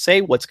to say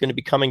what's going to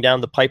be coming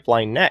down the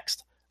pipeline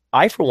next.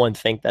 I, for one,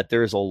 think that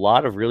there's a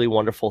lot of really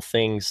wonderful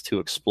things to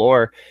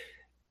explore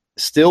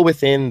still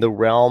within the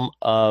realm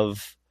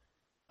of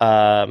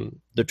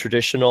the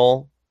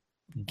traditional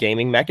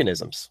gaming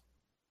mechanisms.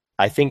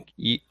 I think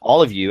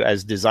all of you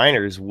as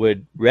designers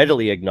would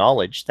readily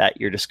acknowledge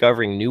that you're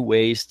discovering new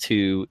ways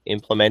to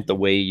implement the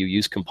way you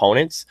use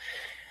components.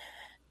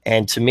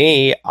 And to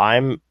me,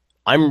 I'm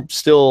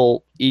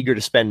still eager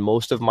to spend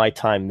most of my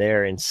time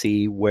there and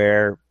see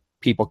where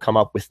people come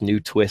up with new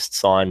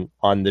twists on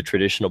the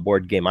traditional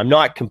board game. I'm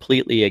not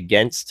completely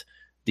against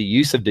the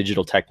use of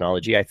digital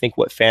technology. I think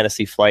what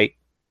Fantasy Flight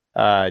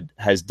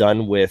has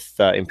done with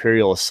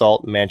Imperial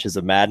Assault and Mansions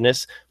of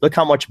Madness. Look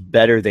how much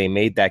better they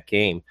made that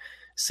game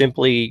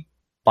simply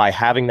by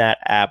having that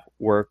app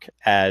work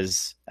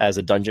as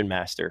a dungeon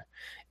master.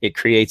 It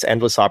creates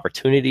endless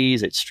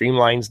opportunities. It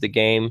streamlines the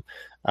game.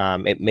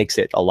 It makes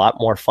it a lot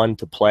more fun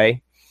to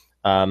play.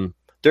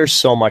 There's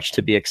so much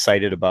to be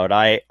excited about.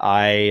 I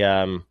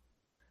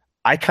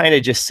kind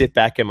of just sit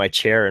back in my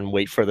chair and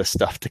wait for the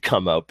stuff to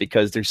come out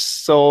because there's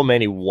so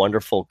many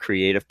wonderful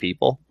creative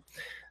people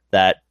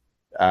that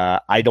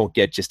I don't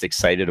get just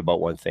excited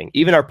about one thing.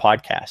 Even our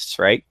podcasts,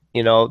 right?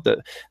 You know,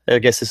 I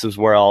guess this is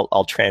where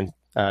I'll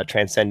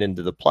transcend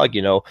into the plug.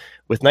 You know,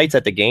 with Nights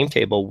at the Game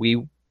Table,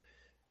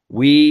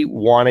 we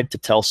wanted to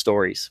tell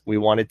stories. We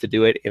wanted to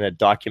do it in a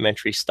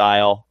documentary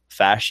style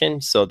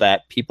fashion so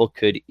that people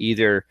could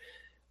either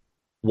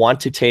want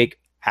to take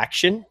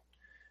action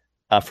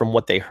from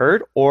what they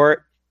heard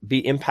or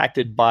be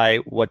impacted by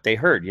what they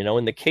heard. You know,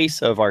 in the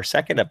case of our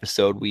second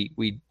episode,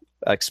 we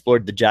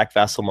explored the Jack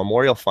Vassal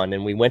Memorial Fund,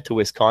 and we went to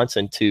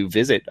Wisconsin to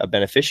visit a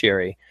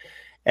beneficiary,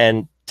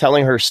 and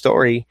telling her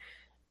story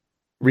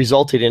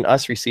resulted in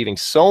us receiving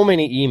so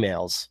many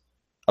emails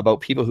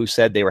about people who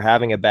said they were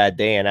having a bad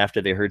day, and after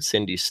they heard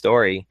Cindy's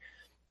story,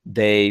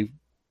 they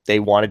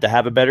wanted to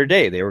have a better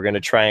day. They were going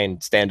to try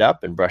and stand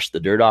up and brush the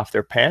dirt off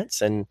their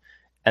pants, and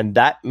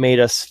that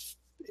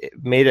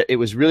it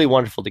was really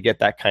wonderful to get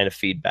that kind of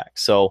feedback.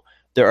 So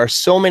there are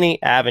so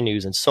many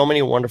avenues and so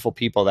many wonderful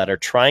people that are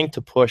trying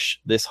to push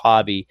this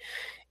hobby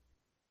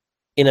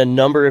in a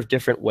number of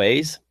different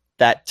ways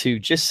that to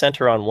just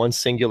center on one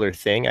singular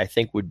thing, I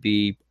think would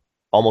be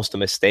almost a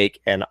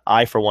mistake. And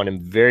I, for one,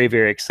 am very,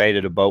 very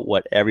excited about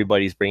what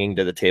everybody's bringing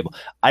to the table.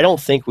 I don't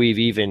think we've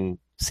even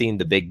seen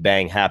the big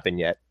bang happen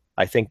yet.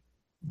 I think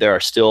there are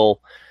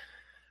still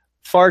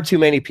far too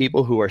many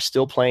people who are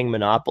still playing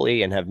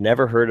Monopoly and have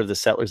never heard of the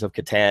Settlers of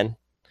Catan.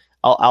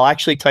 I'll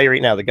actually tell you right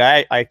now, the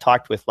guy I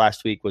talked with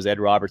last week was Ed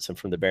Robertson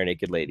from the Bare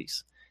Naked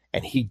Ladies.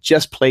 And he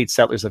just played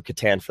Settlers of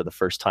Catan for the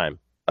first time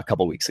a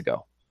couple weeks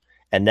ago.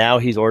 And now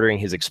he's ordering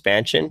his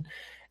expansion.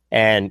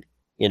 And,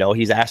 you know,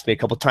 he's asked me a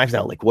couple times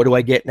now, like, what do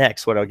I get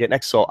next? What do I get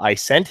next? So I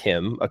sent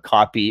him a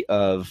copy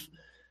of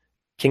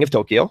King of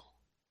Tokyo.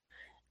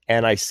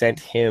 And I sent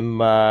him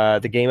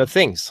the Game of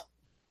Things.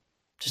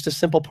 Just a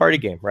simple party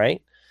game,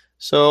 right?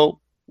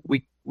 So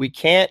we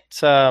can't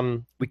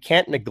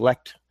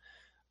neglect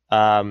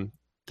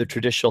the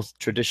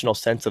traditional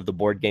sense of the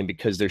board game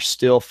because there's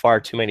still far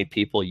too many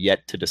people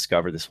yet to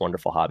discover this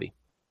wonderful hobby.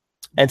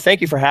 And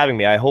thank you for having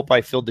me. I hope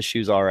I filled the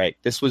shoes all right.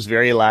 This was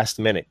very last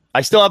minute.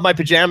 I still have my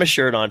pajama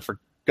shirt on, for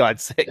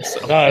God's sake.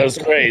 So. No, it was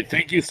great.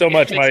 Thank you so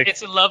much, Mike.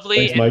 It's lovely.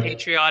 Thanks, and Mike.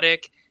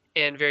 Patriotic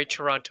and very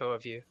Toronto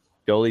of you.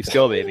 Go Leafs,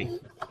 go, baby.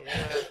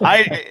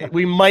 Yeah.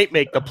 We might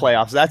make the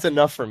playoffs. That's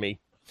enough for me.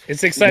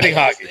 It's exciting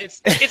hockey.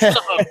 It's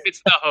the hope.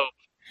 It's the hope.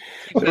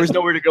 There's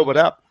nowhere to go but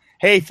up.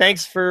 Hey,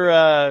 thanks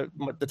for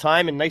the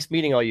time and nice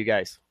meeting all you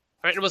guys.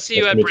 All right, and we'll see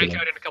you at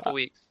Breakout in a couple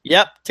weeks.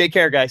 Yep. Take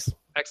care, guys.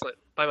 Excellent.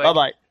 Bye-bye.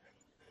 Bye-bye.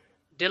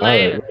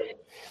 Dylan.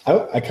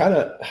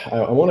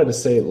 I wanted to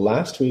say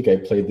last week I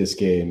played this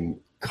game,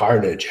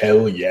 Carnage,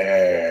 hell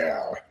yeah.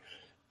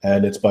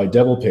 And it's by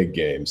Devil Pig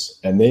Games.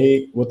 And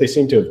what they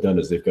seem to have done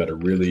is they've got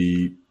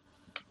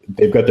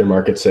their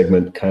market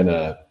segment kind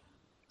of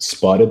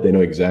spotted. They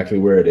know exactly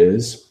where it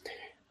is.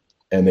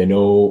 And they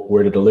know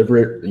where to deliver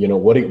it. You know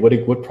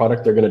what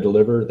product they're going to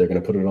deliver. They're going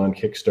to put it on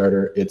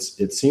Kickstarter.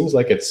 It seems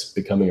like it's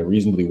becoming a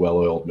reasonably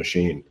well-oiled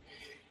machine.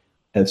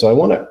 And so I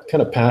want to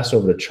kind of pass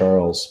over to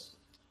Charles.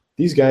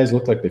 These guys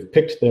look like they've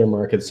picked their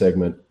market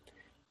segment.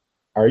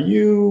 Are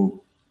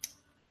you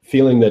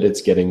feeling that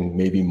it's getting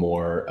maybe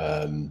more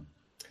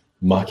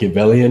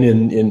Machiavellian?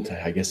 In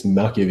I guess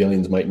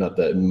Machiavellians might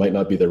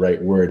not be the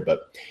right word,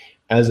 but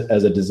as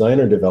a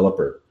designer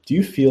developer, do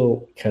you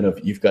feel kind of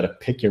you've got to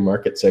pick your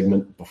market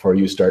segment before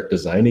you start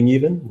designing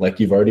even? Like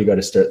you've already got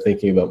to start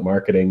thinking about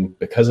marketing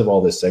because of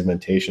all this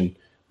segmentation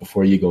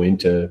before you go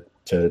into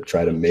to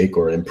try to make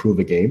or improve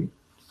a game?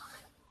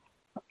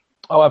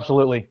 Oh,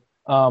 absolutely.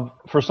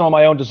 For some of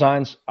my own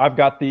designs, I've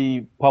got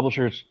the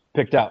publishers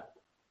picked out.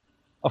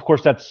 Of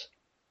course, and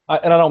I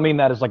don't mean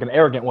that as like an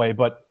arrogant way,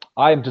 but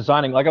I'm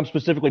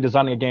specifically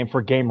designing a game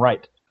for Game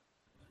Right.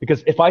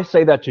 Because if I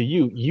say that to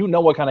you, you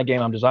know what kind of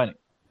game I'm designing.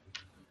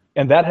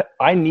 And that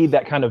I need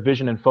that kind of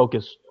vision and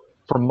focus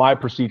for my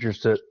procedures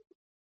to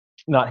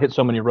not hit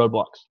so many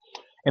roadblocks.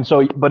 And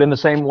so, but in the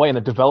same way, in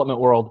the development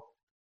world,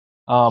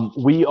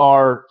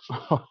 we're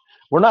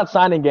not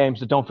signing games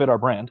that don't fit our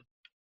brand.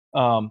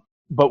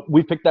 But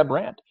we've picked that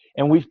brand,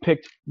 and we've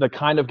picked the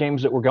kind of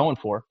games that we're going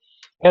for.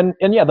 And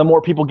yeah, the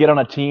more people get on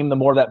a team, the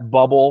more that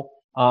bubble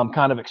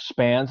kind of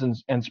expands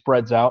and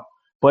spreads out.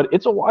 But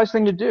it's a wise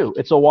thing to do.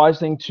 It's a wise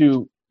thing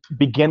to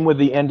begin with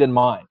the end in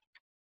mind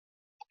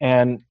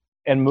and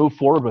move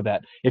forward with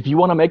that. If you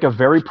want to make a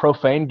very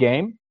profane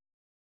game,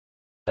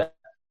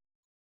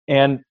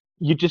 and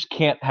you just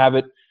can't have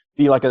it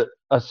be like a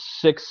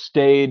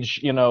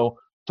 6-stage,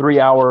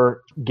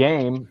 3-hour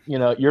game,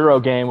 Euro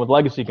game with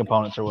legacy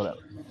components or whatever,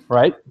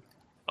 right?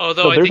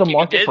 Although so I think if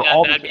you did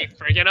that'd be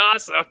freaking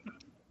awesome.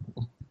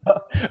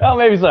 Well,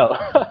 maybe so.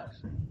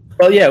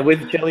 Well, yeah, with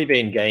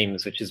Jellybean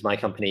Games, which is my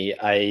company,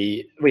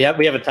 we have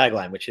a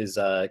tagline which is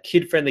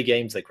kid-friendly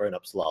games that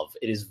grown-ups love.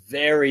 It is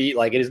very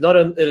like it is not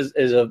it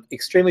is an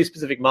extremely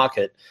specific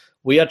market.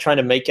 We are trying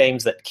to make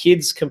games that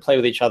kids can play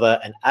with each other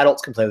and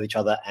adults can play with each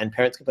other and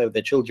parents can play with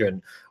their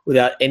children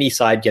without any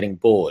side getting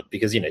bored.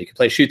 Because, you can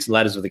play Chutes and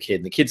Ladders with a kid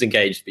and the kid's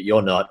engaged, but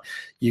you're not.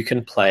 You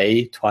can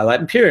play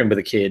Twilight Imperium with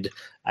a kid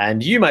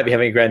and you might be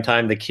having a grand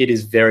time. The kid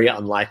is very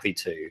unlikely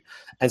to.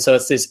 And so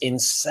it's this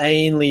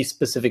insanely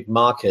specific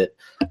market.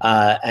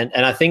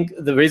 And I think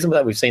the reason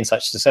that we've seen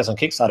such success on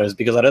Kickstarter is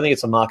because I don't think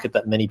it's a market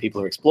that many people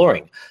are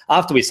exploring.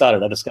 After we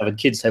started, I discovered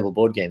Kids Table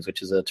Board Games,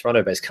 which is a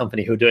Toronto-based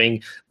company who are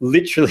doing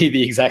literally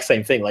the exact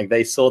same thing. Like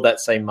they saw that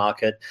same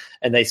market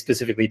and they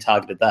specifically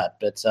targeted that.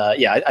 But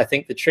I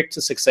think the trick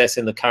to success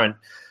in the current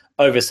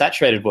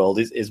oversaturated world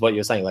is what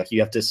you're saying. Like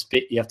you have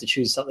to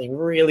choose something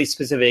really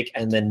specific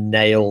and then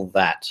nail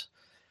that.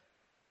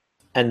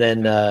 And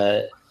then,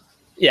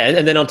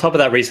 and then on top of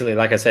that, recently,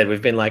 like I said, we've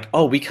been like,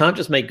 oh, we can't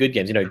just make good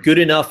games. Good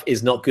enough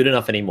is not good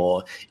enough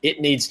anymore. It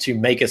needs to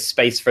make a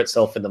space for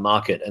itself in the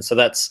market. And so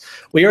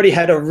we already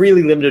had a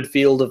really limited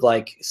field of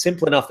like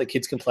simple enough that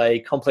kids can play,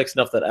 complex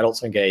enough that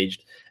adults are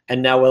engaged.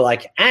 And now we're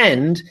like,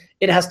 and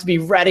it has to be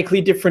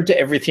radically different to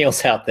everything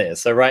else out there.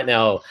 So right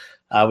now,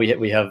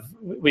 we're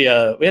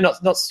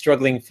not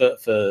struggling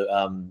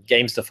for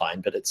games to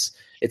find, but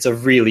it's a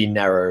really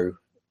narrow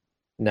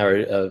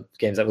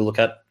games that we look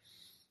at.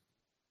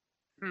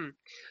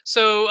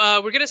 So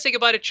we're going to say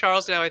goodbye to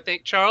Charles now, I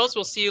think. Charles,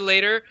 we'll see you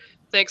later.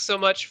 Thanks so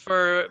much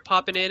for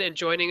popping in and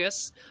joining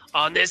us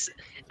on this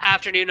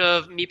afternoon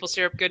of Meeple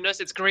Syrup goodness.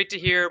 It's great to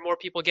hear more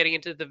people getting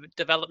into the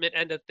development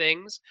end of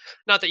things.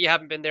 Not that you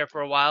haven't been there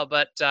for a while,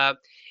 but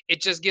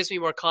it just gives me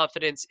more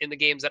confidence in the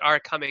games that are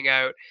coming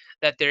out,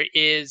 that there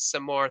is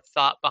some more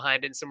thought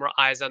behind it and some more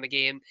eyes on the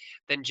game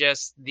than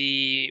just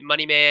the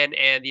money man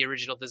and the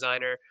original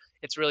designer.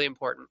 It's really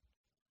important.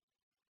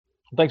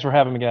 Thanks for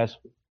having me, guys.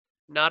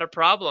 Not a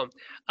problem.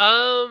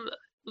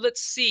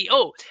 Let's see.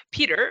 Oh,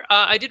 Peter,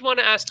 I did want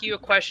to ask you a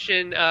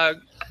question now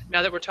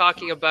that we're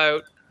talking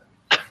about,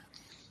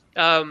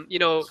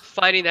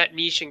 finding that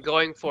niche and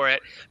going for it,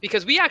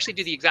 because we actually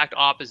do the exact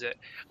opposite.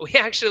 We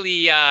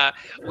actually,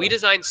 we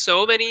design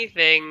so many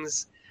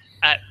things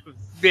at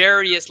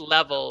various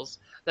levels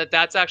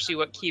that's actually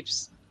what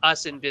keeps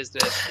us in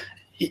business.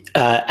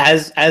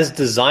 As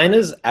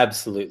designers,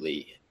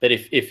 absolutely. But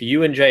if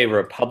you and Jay were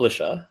a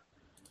publisher,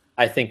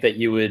 I think that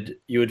you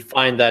would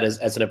find that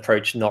as an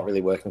approach not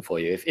really working for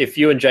you. If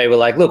you and Jay were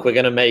like, look, we're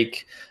going to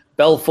make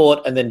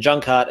Belfort and then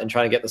Junkheart and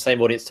try to get the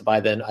same audience to buy,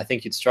 then I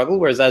think you'd struggle.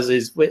 Whereas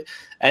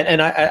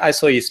I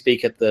saw you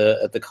speak at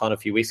the con a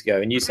few weeks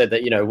ago, and you said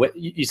that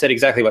you said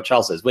exactly what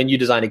Charles says. When you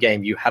design a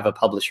game, you have a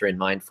publisher in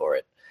mind for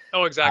it.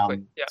 Oh,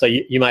 exactly. Yeah. So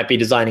you might be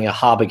designing a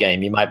Harbor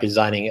game, you might be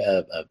designing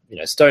a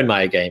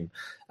Stonemaier game,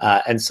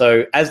 and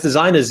so as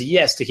designers,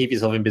 yes, to keep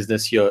yourself in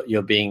business,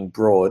 you're being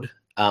broad,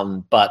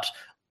 but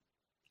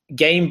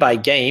game by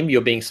game,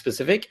 you're being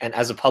specific, and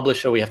as a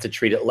publisher, we have to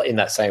treat it in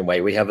that same way.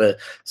 We have a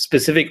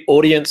specific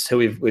audience who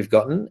we've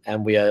gotten,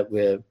 and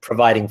we're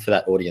providing for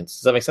that audience.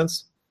 Does that make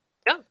sense?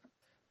 Yeah.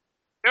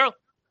 Carol.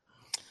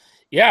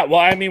 Yeah.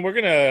 Well, I mean, we're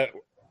gonna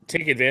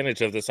take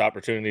advantage of this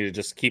opportunity to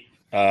just keep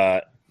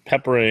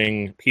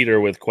peppering Peter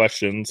with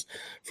questions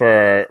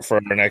for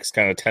our next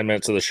kind of 10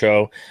 minutes of the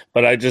show.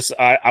 But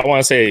I want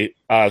to say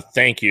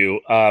thank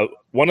you.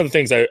 One of the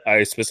things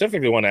I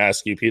specifically want to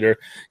ask you, Peter,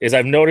 is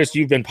I've noticed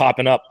you've been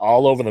popping up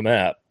all over the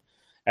map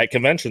at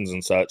conventions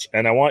and such,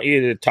 and I want you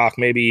to talk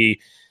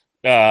maybe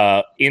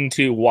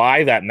into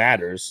why that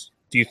matters.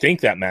 Do you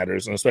think that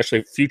matters, and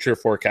especially future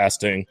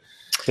forecasting?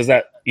 Does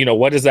that,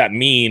 what does that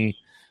mean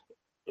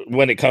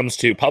when it comes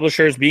to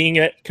publishers being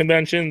at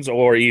conventions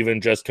or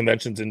even just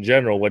conventions in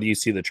general? What do you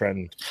see the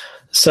trend?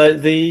 So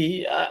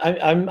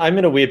I'm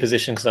in a weird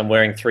position because I'm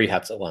wearing three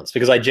hats at once,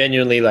 because I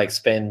genuinely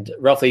spend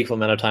roughly equal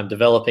amount of time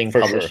developing,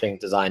 publishing,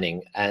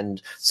 designing.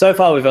 And so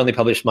far we've only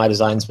published my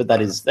designs, but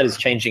that is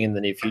changing in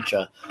the near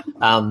future.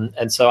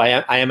 And so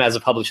I am as a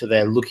publisher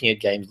there looking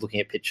at games, looking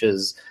at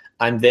pitches.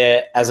 I'm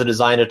there as a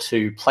designer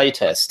to play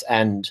test.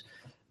 And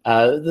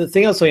the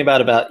thing I was talking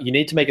about you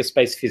need to make a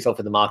space for yourself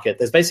in the market.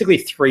 There's basically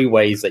three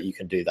ways that you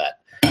can do that.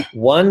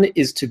 One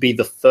is to be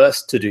the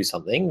first to do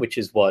something, which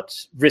is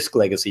what Risk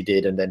Legacy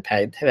did, and then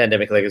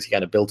Pandemic Legacy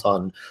kind of built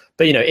on.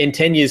 But in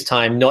 10 years'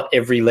 time, not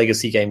every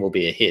Legacy game will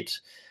be a hit,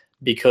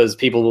 because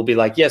people will be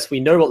like, yes, we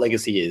know what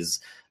Legacy is.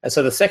 And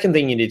so the second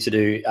thing you need to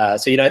do,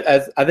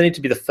 either need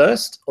to be the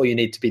first or you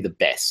need to be the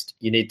best.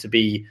 You need to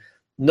be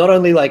not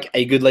only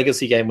a good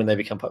Legacy game when they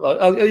become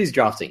popular. I'll use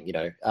drafting.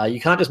 You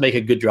can't just make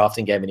a good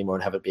drafting game anymore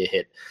and have it be a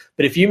hit.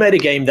 But if you made a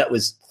game that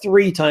was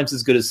 3 times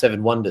as good as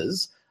Seven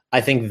Wonders, I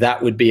think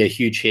that would be a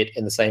huge hit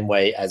in the same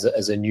way as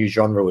a new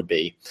genre would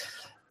be.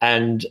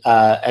 And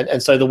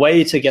so the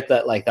way to get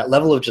that that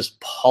level of just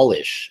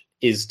polish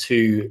is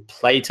to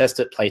play test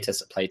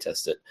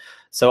it.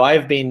 So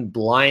I've been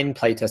blind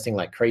playtesting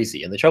like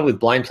crazy. And the trouble with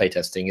blind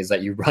playtesting is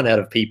that you run out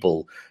of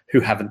people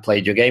who haven't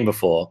played your game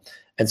before.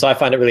 And so I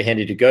find it really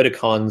handy to go to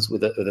cons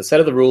with a set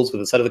of the rules,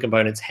 with a set of the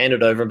components, hand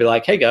it over and be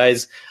like, hey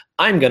guys,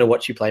 I'm going to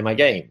watch you play my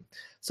game.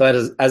 So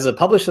as a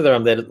publisher there,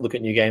 I'm there to look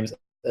at new games.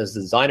 As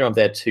a designer, I'm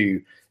there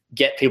to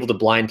get people to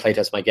blind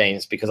playtest my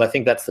games, because I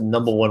think that's the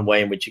number one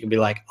way in which you can be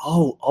like,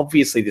 oh,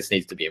 obviously this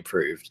needs to be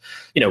improved,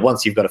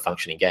 once you've got a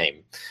functioning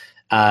game.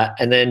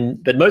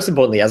 But most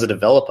importantly, as a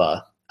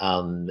developer,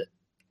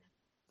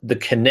 the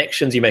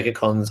connections you make at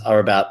cons are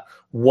about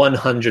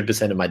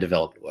 100% of my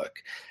development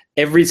work.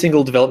 Every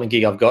single development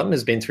gig I've gotten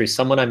has been through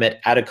someone I met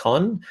at a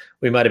con.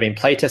 We might have been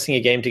playtesting a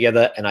game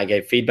together, and I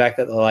gave feedback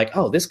that they're like,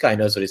 oh, this guy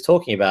knows what he's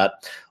talking about.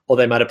 Or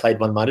they might have played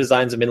one of my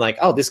designs and been like,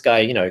 oh, this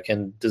guy,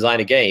 can design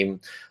a game.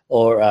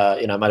 Or,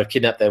 I might have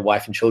kidnapped their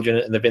wife and children,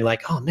 and they've been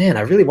like, oh, man,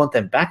 I really want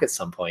them back at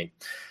some point.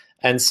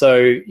 And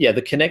so, yeah,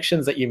 the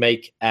connections that you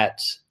make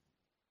at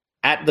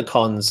the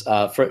cons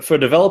for a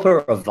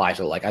developer are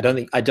vital. Like, I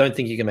don't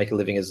think you can make a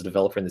living as a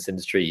developer in this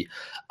industry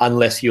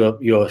unless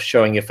you're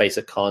showing your face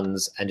at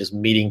cons and just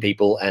meeting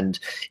people and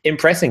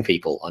impressing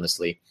people,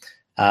 honestly.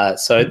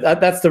 So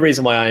that's the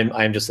reason why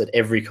I'm just at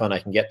every con I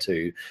can get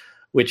to,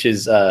 which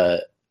is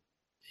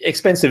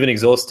expensive and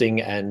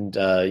exhausting. And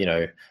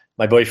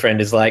my boyfriend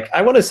is like,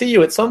 I want to see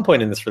you at some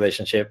point in this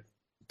relationship.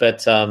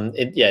 But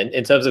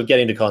in terms of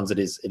getting to cons, it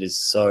is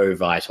so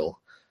vital.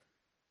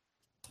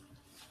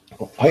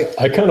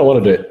 I kind of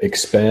wanted to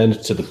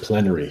expand to the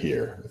plenary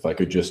here, if I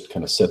could just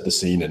kind of set the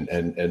scene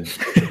and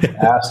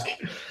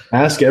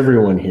ask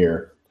everyone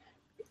here,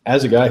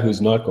 as a guy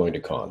who's not going to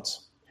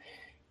cons,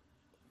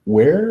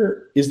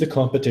 where is the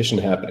competition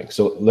happening?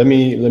 So let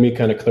me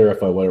kind of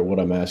clarify what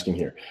I'm asking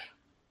here.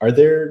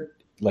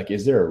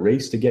 Is there a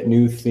race to get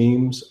new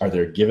themes? Are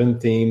there given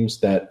themes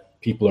that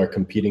people are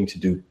competing to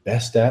do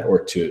best at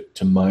or to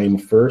mine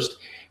first?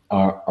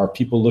 Are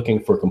people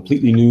looking for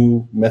completely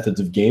new methods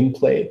of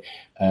gameplay?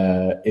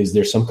 Is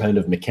there some kind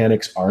of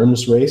mechanics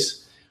arms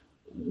race?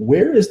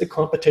 Where is the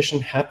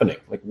competition happening?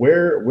 Like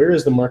where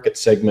is the market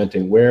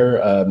segmenting?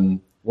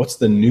 What's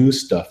the new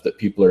stuff that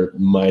people are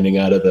mining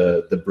out of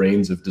the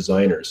brains of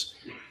designers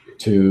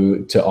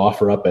to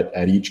offer up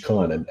at each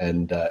con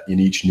and in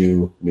each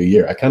new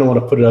year? I kind of want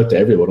to put it out to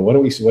everyone. Why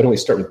don't we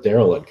start with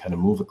Daryl and kind of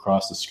move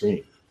across the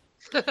screen?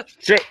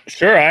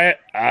 Sure. I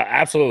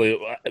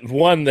absolutely.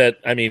 One that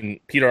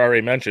Peter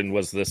already mentioned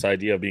was this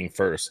idea of being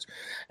first,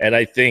 and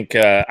I think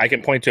I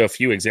can point to a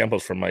few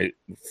examples from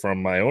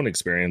my own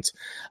experience.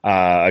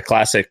 A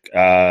classic.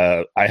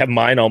 I have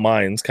Mine All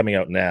Mines coming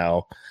out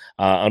now.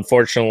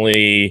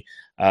 Unfortunately,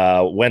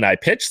 when I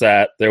pitched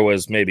that, there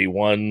was maybe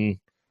one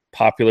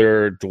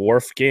popular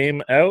dwarf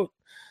game out.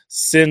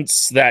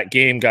 Since that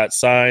game got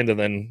signed and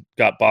then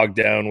got bogged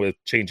down with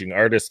changing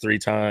artists 3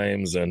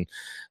 times and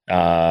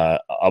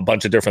a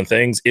bunch of different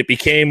things, it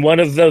became one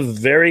of the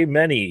very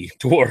many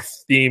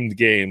dwarf-themed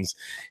games.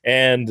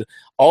 And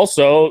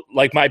also,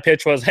 like, my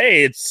pitch was,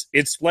 hey, it's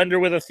Splendor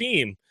with a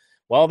theme.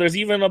 Well, there's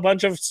even a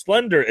bunch of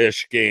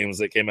Splendor-ish games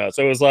that came out.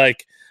 So it was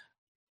like,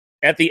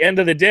 at the end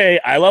of the day,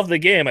 I love the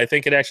game. I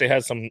think it actually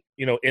has some,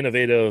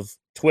 innovative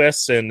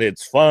twists, and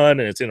it's fun,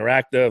 and it's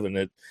interactive, and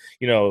it,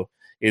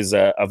 is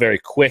a very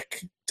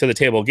quick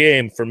to-the-table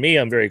game. For me,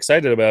 I'm very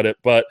excited about it,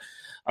 but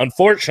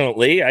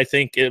unfortunately, I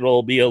think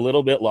it'll be a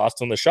little bit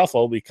lost in the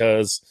shuffle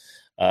because,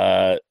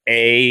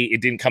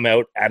 it didn't come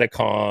out at a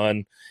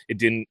con. It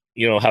didn't,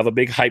 have a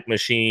big hype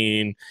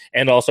machine.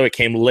 And also it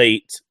came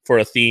late for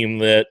a theme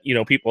that,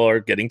 people are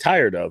getting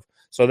tired of.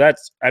 So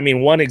that's,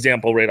 one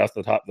example right off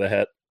the top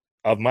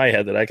of my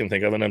head that I can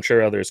think of, and I'm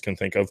sure others can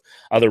think of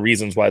other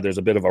reasons why there's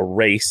a bit of a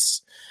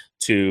race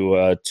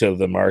to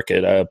the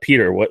market.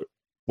 Peter,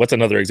 what's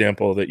another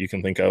example that you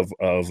can think of?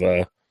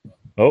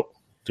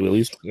 Do we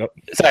lose? Nope.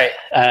 Sorry,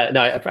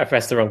 no, I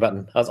pressed the wrong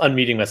button. I was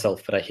unmuting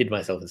myself, but I hid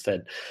myself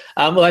instead.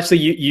 Well, actually,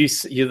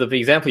 the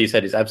example you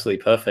said is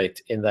absolutely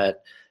perfect in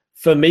that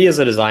for me as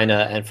a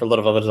designer and for a lot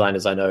of other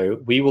designers I know,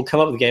 we will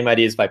come up with game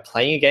ideas by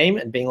playing a game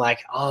and being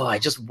like, oh, I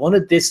just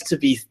wanted this to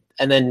be,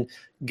 and then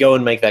go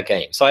and make that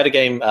game. So I had a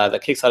game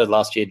that kickstarted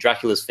last year,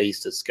 Dracula's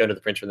Feast. It's going to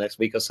the printer in the next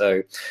week or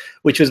so,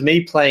 which was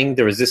me playing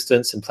the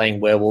Resistance and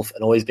playing Werewolf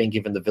and always being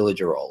given the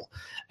villager role.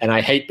 And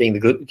I hate being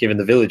given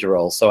the villager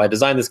role. So I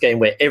designed this game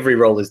where every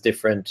role is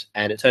different,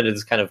 and it turned into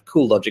this kind of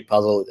cool logic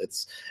puzzle.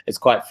 It's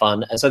quite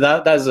fun. And so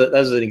that was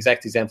an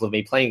exact example of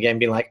me playing a game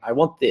being like, I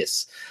want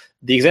this.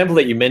 The example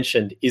that you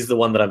mentioned is the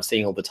one that I'm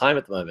seeing all the time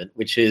at the moment,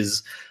 which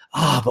is,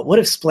 but what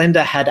if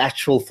Splendor had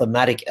actual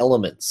thematic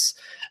elements?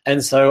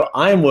 And so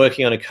I'm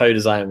working on a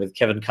co-design with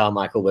Kevin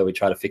Carmichael where we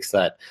try to fix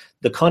that.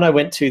 The con I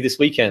went to this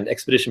weekend,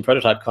 Expedition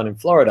Prototype Con in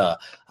Florida,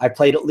 I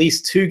played at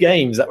least 2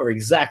 games that were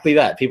exactly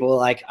that. People were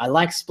like, I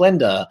like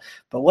Splendor,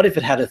 but what if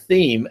it had a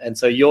theme? And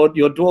so your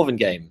Dwarven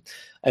game.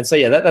 And so,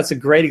 yeah, that's a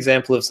great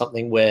example of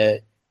something where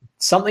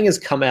something has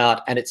come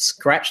out and it's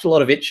scratched a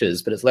lot of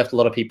itches, but it's left a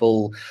lot of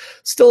people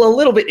still a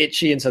little bit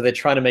itchy, and so they're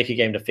trying to make a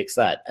game to fix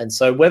that. And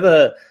so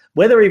whether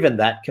even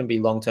that can be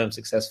long-term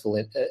successful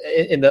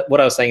in that, what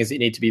I was saying is you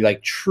need to be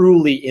like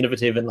truly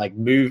innovative and like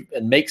move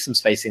and make some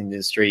space in the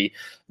industry.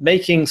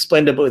 Making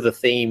Splendor with a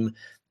theme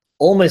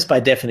almost by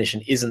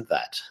definition isn't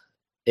that.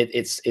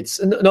 it's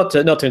not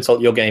to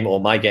insult your game or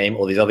my game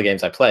or these other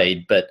games I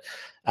played, but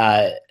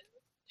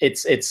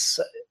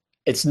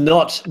it's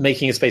not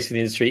making a space for the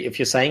industry if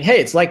you're saying, hey,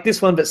 it's like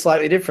this one but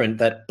slightly different.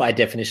 That by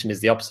definition is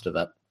the opposite of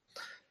that.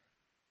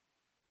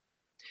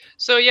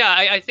 So yeah,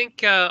 I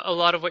think a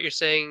lot of what you're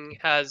saying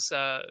has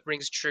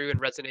rings true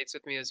and resonates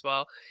with me as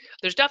well.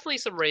 There's definitely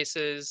some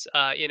races,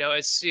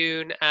 as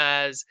soon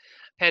as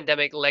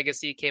Pandemic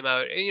Legacy came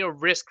out,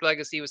 Risk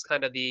Legacy was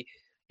kind of the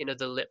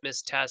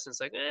litmus test, and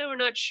it's like, we're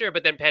not sure.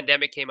 But then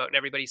Pandemic came out, and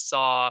everybody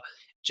saw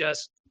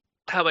just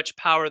how much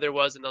power there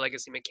was in the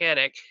legacy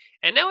mechanic,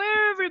 and now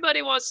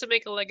everybody wants to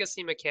make a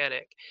legacy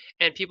mechanic.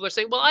 And people are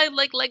saying, well, I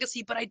like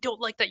legacy, but I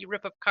don't like that you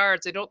rip up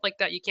cards. I don't like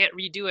that you can't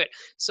redo it.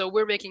 So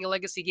we're making a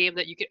legacy game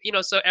that you can,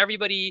 so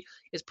everybody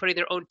is putting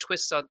their own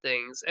twists on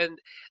things, and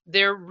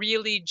they're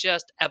really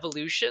just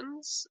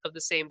evolutions of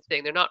the same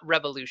thing. They're not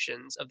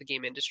revolutions of the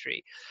game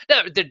industry.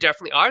 Now, there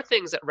definitely are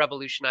things that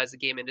revolutionize the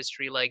game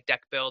industry, like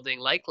deck building,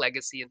 like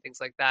legacy and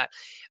things like that.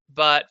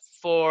 But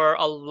for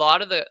a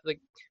lot of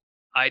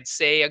I'd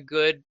say a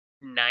good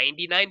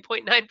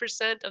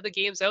 99.9% of the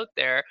games out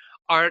there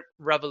aren't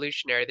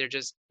revolutionary. They're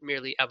just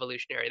merely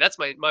evolutionary. That's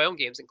my own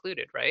games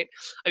included, right?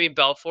 I mean,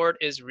 Belfort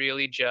is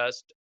really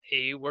just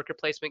a worker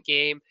placement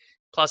game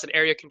plus an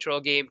area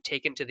control game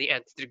taken to the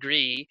nth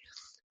degree.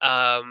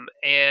 And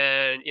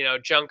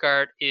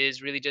Junkart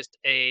is really just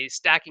a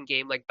stacking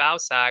game like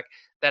Bowsack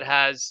that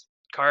has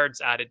cards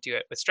added to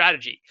it with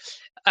strategy.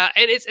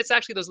 And it's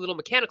actually those little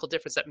mechanical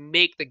differences that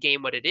make the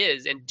game what it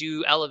is and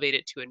do elevate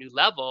it to a new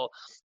level.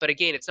 But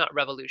again, it's not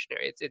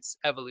revolutionary. It's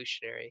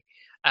evolutionary.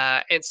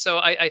 And so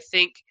I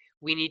think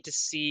we need to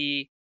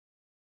see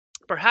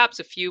perhaps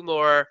a few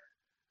more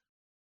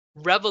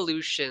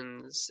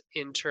revolutions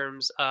in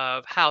terms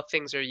of how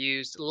things are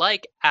used,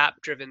 like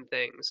app-driven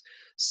things.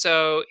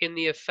 So in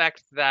the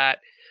effect that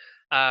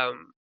I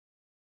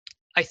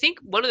think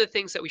one of the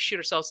things that we shoot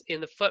ourselves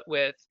in the foot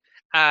with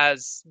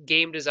as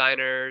game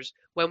designers,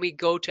 when we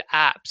go to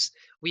apps,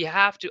 we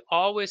have to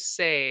always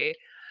say,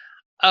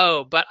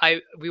 oh, but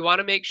we want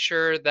to make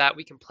sure that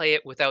we can play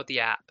it without the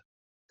app.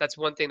 That's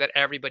one thing that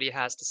everybody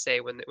has to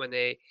say when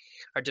they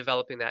are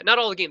developing that. Not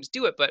all the games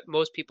do it, but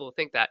most people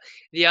think that.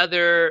 The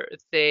other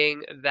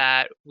thing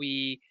that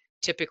we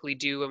typically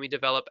do when we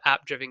develop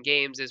app-driven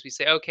games is we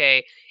say,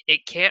 okay,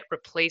 it can't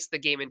replace the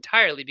game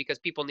entirely because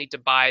people need to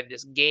buy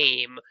this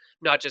game,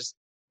 not just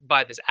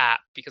buy this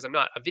app because I'm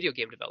not a video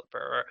game developer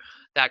or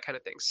that kind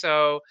of thing.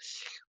 So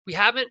we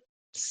haven't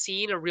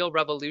seen a real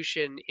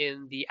revolution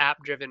in the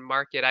app-driven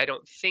market, I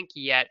don't think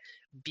yet,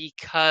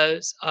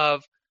 because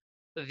of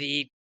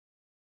the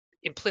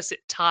implicit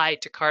tie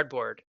to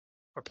cardboard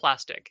or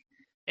plastic.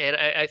 And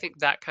I think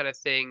that kind of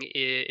thing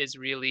is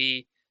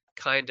really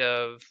kind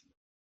of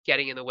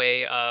getting in the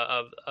way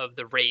of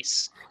the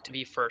race to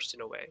be first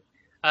in a way.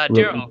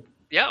 Daryl.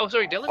 Yeah. Oh,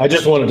 sorry, Dylan. I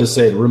just wanted to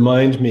say,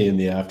 remind me in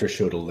the after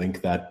show to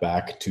link that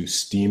back to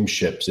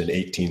steamships in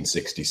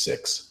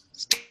 1866.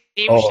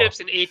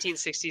 Steamships in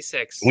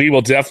 1866. We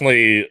will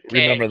definitely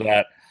remember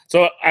that.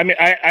 So, I mean,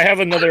 I have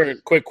another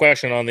quick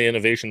question on the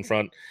innovation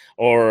front,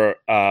 or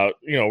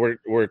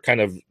we're kind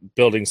of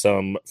building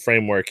some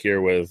framework here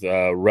with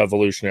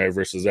revolutionary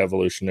versus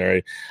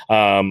evolutionary.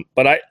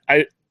 But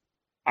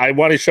I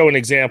want to show an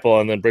example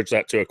and then bridge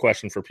that to a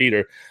question for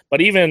Peter. But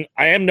even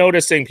I am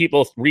noticing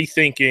people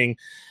rethinking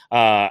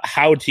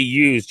how to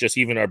use just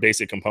even our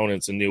basic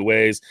components in new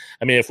ways.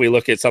 I mean, if we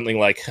look at something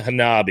like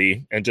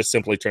Hanabi and just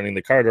simply turning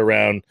the card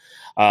around,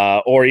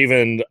 or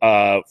even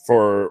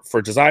for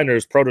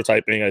designers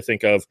prototyping, I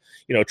think of,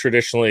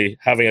 traditionally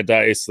having a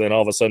dice, then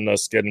all of a sudden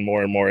us getting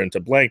more and more into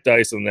blank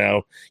dice, and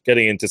now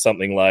getting into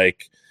something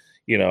like,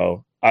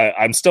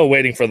 I'm still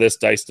waiting for this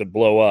dice to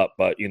blow up,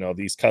 but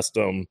these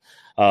custom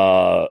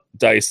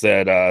dice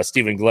that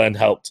Stephen Glenn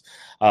helped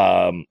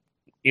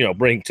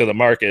bring to the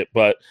market.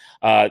 But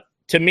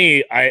to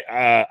me,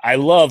 I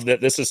love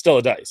that this is still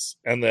a dice,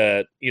 and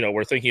that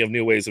we're thinking of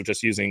new ways of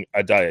just using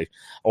a die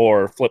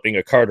or flipping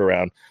a card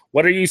around.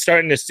 What are you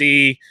starting to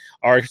see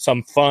are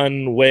some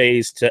fun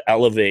ways to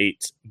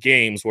elevate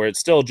games where it's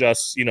still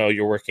just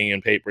you're working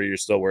in paper, you're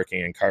still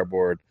working in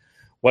cardboard?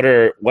 What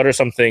are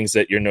some things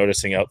that you're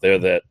noticing out there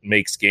that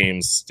makes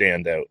games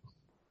stand out?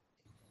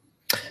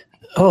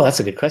 Oh, that's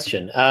a good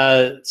question.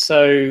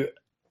 So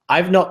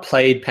I've not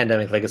played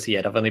Pandemic Legacy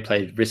yet. I've only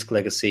played Risk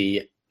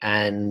Legacy,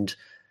 and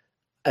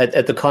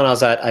at the con I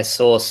was at, I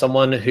saw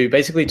someone who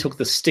basically took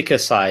the sticker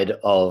side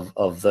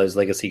of those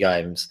legacy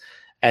games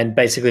and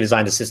basically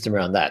designed a system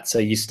around that. So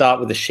you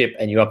start with a ship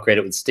and you upgrade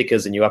it with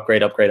stickers, and you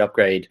upgrade.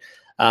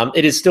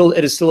 It is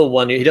still a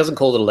one. He doesn't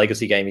call it a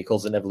legacy game. He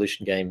calls it an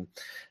evolution game.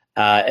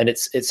 And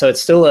it's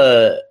still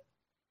a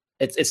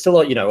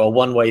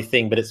one-way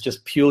thing, but it's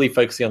just purely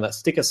focusing on that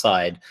sticker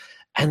side.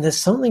 And there's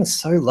something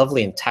so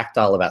lovely and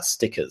tactile about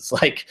stickers.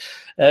 Like,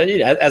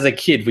 as a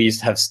kid, we used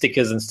to have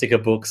stickers and sticker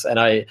books, and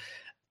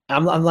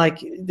I'm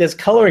like, there's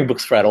coloring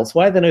books for adults.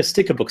 Why are there no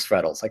sticker books for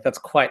adults? Like, that's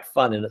quite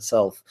fun in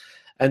itself.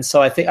 And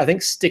so I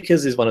think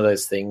stickers is one of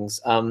those things.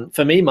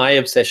 For me, my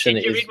obsession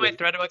is... Did you read my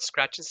thread about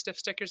scratch and sniff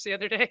stickers the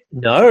other day?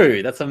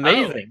 No, that's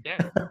amazing.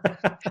 Oh,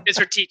 yeah. It's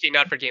for teaching,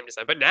 not for game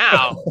design. But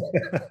now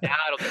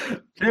it'll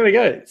be... There we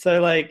go.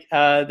 So like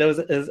there was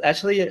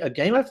actually a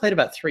game I played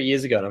about 3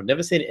 years ago, and I've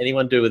never seen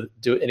anyone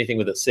do anything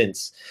with it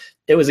since.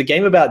 It was a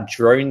game about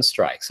drone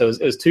strikes. So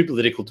it was too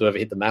political to ever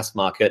hit the mass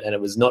market, and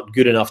it was not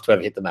good enough to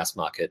ever hit the mass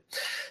market.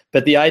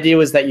 But the idea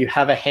was that you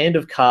have a hand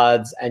of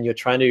cards, and you're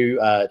trying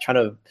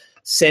to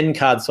send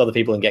cards to other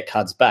people and get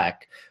cards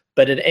back.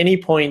 But at any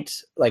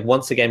point, like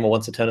once a game or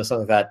once a turn or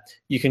something like that,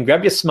 you can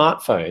grab your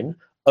smartphone,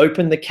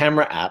 open the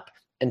camera app,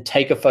 and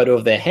take a photo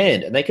of their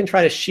hand. And they can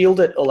try to shield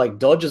it or like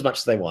dodge as much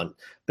as they want,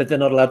 but they're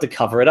not allowed to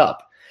cover it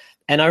up.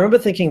 And I remember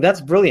thinking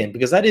that's brilliant,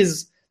 because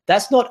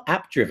that's not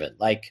app driven.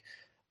 Like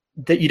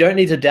that, you don't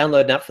need to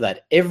download an app for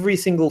that. Every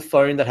single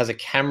phone that has a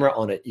camera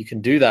on it, you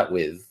can do that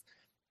with.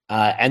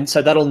 And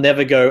so that'll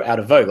never go out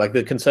of vogue. Like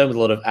the concern with a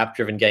lot of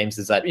app-driven games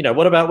is that,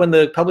 what about when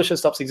the publisher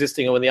stops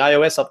existing, or when the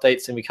iOS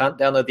updates and we can't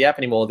download the app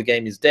anymore, the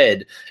game is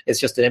dead.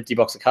 It's just an empty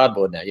box of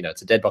cardboard now.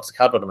 It's a dead box of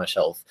cardboard on my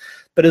shelf.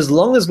 But as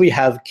long as we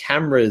have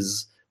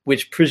cameras,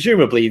 which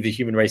presumably the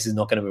human race is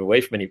not going to move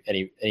away from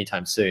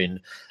anytime soon,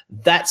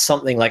 that's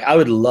something like I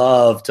would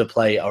love to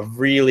play a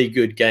really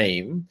good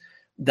game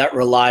that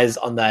relies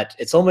on that.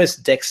 It's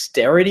almost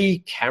dexterity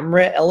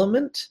camera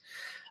element.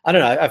 I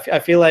don't know. I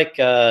feel like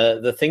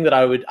the thing that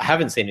I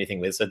haven't seen anything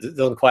with, so it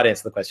doesn't quite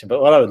answer the question,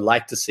 but what I would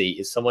like to see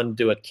is someone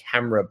do a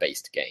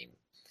camera-based game.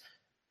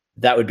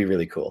 That would be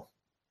really cool.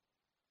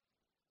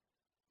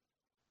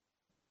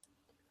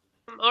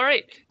 All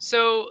right.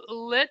 So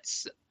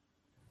let's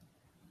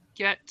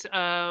get...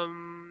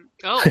 we're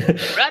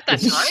at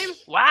that time?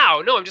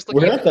 Wow. No, I'm just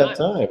looking at that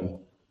time.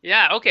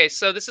 Yeah, okay.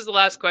 So this is the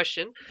last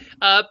question.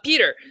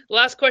 Peter,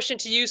 last question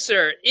to you,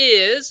 sir,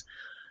 is...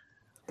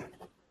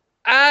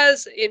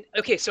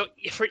 so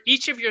for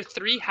each of your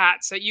 3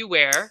 hats that you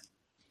wear,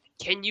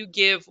 can you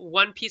give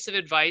one piece of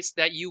advice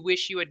that you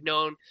wish you had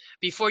known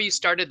before you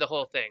started the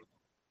whole thing?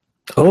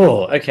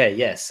 Oh, okay,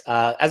 yes.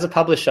 As a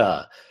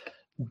publisher,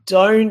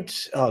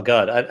 don't... Oh,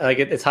 God,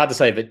 it's hard to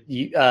say, but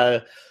you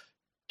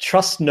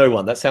trust no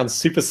one. That sounds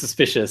super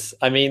suspicious.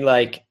 I mean,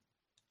 like,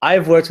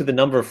 I've worked with a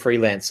number of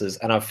freelancers,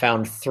 and I've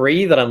found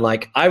 3 that I'm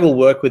like, I will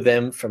work with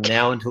them from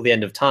now until the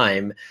end of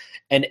time.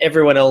 And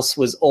everyone else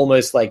was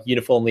almost like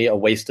uniformly a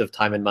waste of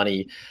time and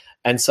money.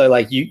 And so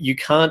like you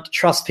can't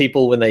trust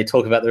people when they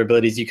talk about their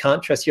abilities. You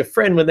can't trust your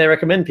friend when they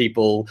recommend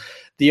people.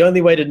 The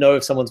only way to know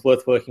if someone's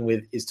worth working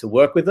with is to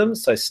work with them.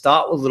 So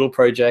start with a little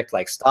project,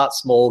 like start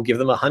small, give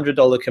them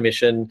 $100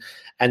 commission.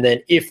 And then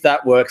if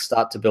that works,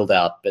 start to build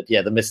out. But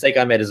yeah, the mistake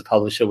I made as a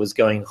publisher was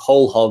going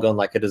whole hog on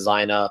like a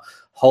designer,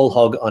 whole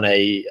hog on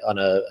a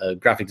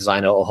graphic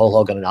designer, or whole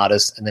hog on an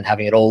artist, and then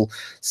having it all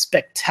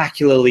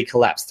spectacularly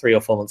collapse 3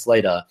 or 4 months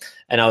later.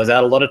 And I was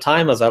out a lot of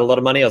time, I was out a lot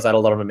of money, I was out a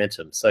lot of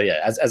momentum. So yeah,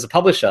 as a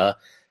publisher,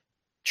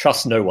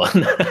 trust no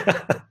one.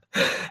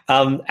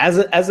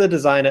 As a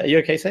designer, are you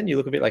okay, Sen? You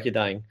look a bit like you're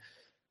dying.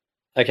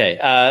 Okay,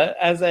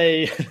 as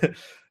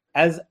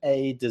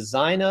a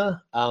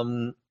designer,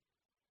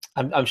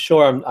 I'm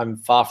sure I'm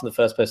far from the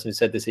first person who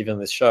said this even on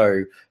this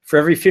show. For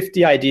every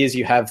 50 ideas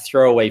you have,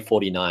 throw away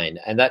 49.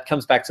 And that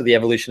comes back to the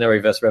evolutionary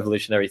versus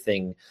revolutionary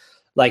thing.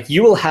 Like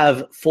you will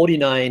have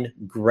 49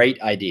 great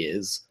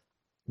ideas.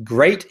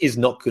 Great is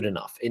not good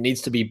enough. It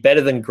needs to be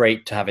better than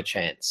great to have a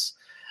chance.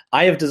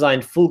 I have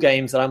designed full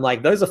games that I'm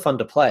like, those are fun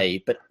to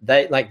play, but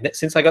they like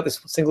since I got this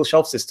single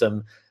shelf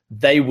system,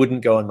 they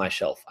wouldn't go on my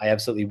shelf. I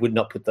absolutely would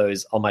not put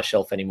those on my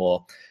shelf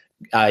anymore.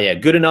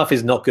 Good enough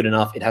is not good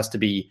enough. It has to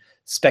be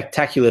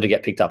spectacular to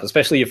get picked up,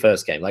 especially your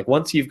first game. Like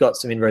once you've got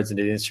some inroads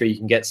into the industry, you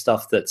can get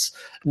stuff that's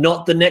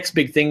not the next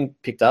big thing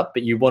picked up,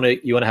 but you want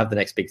to have the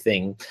next big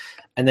thing.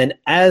 And then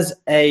as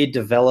a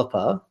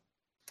developer,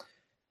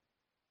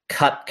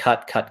 cut.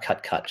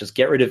 Just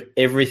get rid of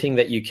everything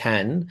that you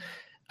can.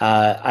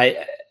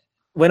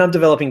 When I'm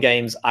developing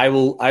games, I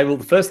will.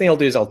 The first thing I'll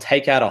do is I'll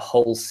take out a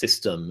whole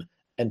system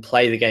and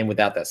play the game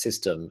without that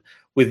system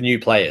with new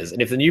players.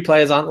 And if the new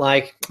players aren't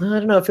like, I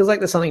don't know, it feels like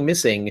there's something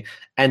missing,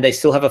 and they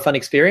still have a fun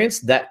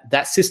experience,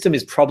 that system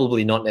is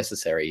probably not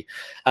necessary.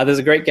 There's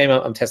a great game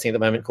I'm testing at the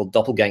moment called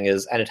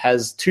Doppelgangers, and it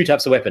has 2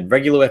 types of weapon,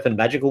 regular weapon,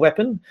 magical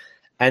weapon.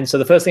 And so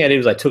the first thing I did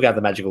was I took out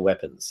the magical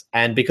weapons.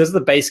 And because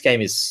the base game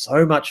is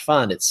so much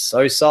fun, it's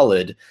so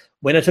solid,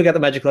 when I took out the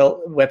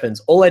magical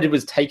weapons, all I did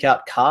was take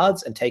out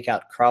cards and take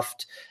out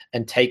craft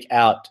and take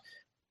out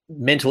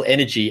mental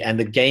energy, and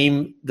the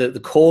game, the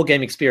core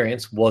game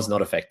experience was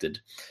not affected.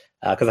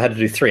 Because I had to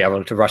do 3. I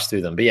wanted to rush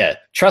through them. But yeah,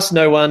 trust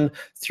no one,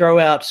 throw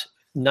out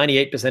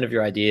 98% of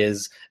your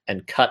ideas,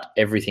 and cut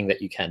everything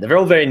that you can. They're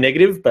all very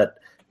negative, but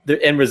the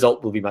end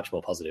result will be much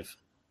more positive.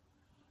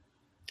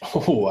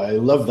 Oh, I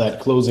love that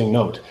closing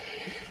note.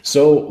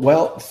 So,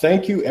 well,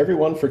 thank you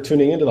everyone for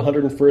tuning in to the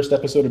 101st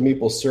episode of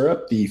Meeple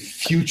Syrup, the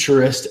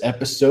futurist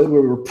episode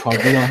where we're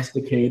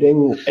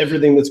prognosticating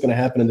everything that's going to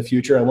happen in the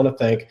future. I want to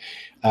thank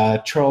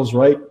Charles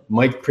Wright,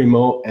 Mike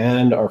Primo,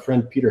 and our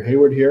friend Peter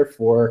Hayward here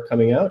for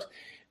coming out.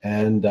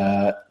 And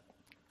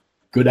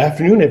good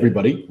afternoon,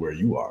 everybody, where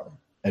you are.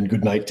 and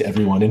good night to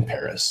everyone in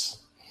Paris.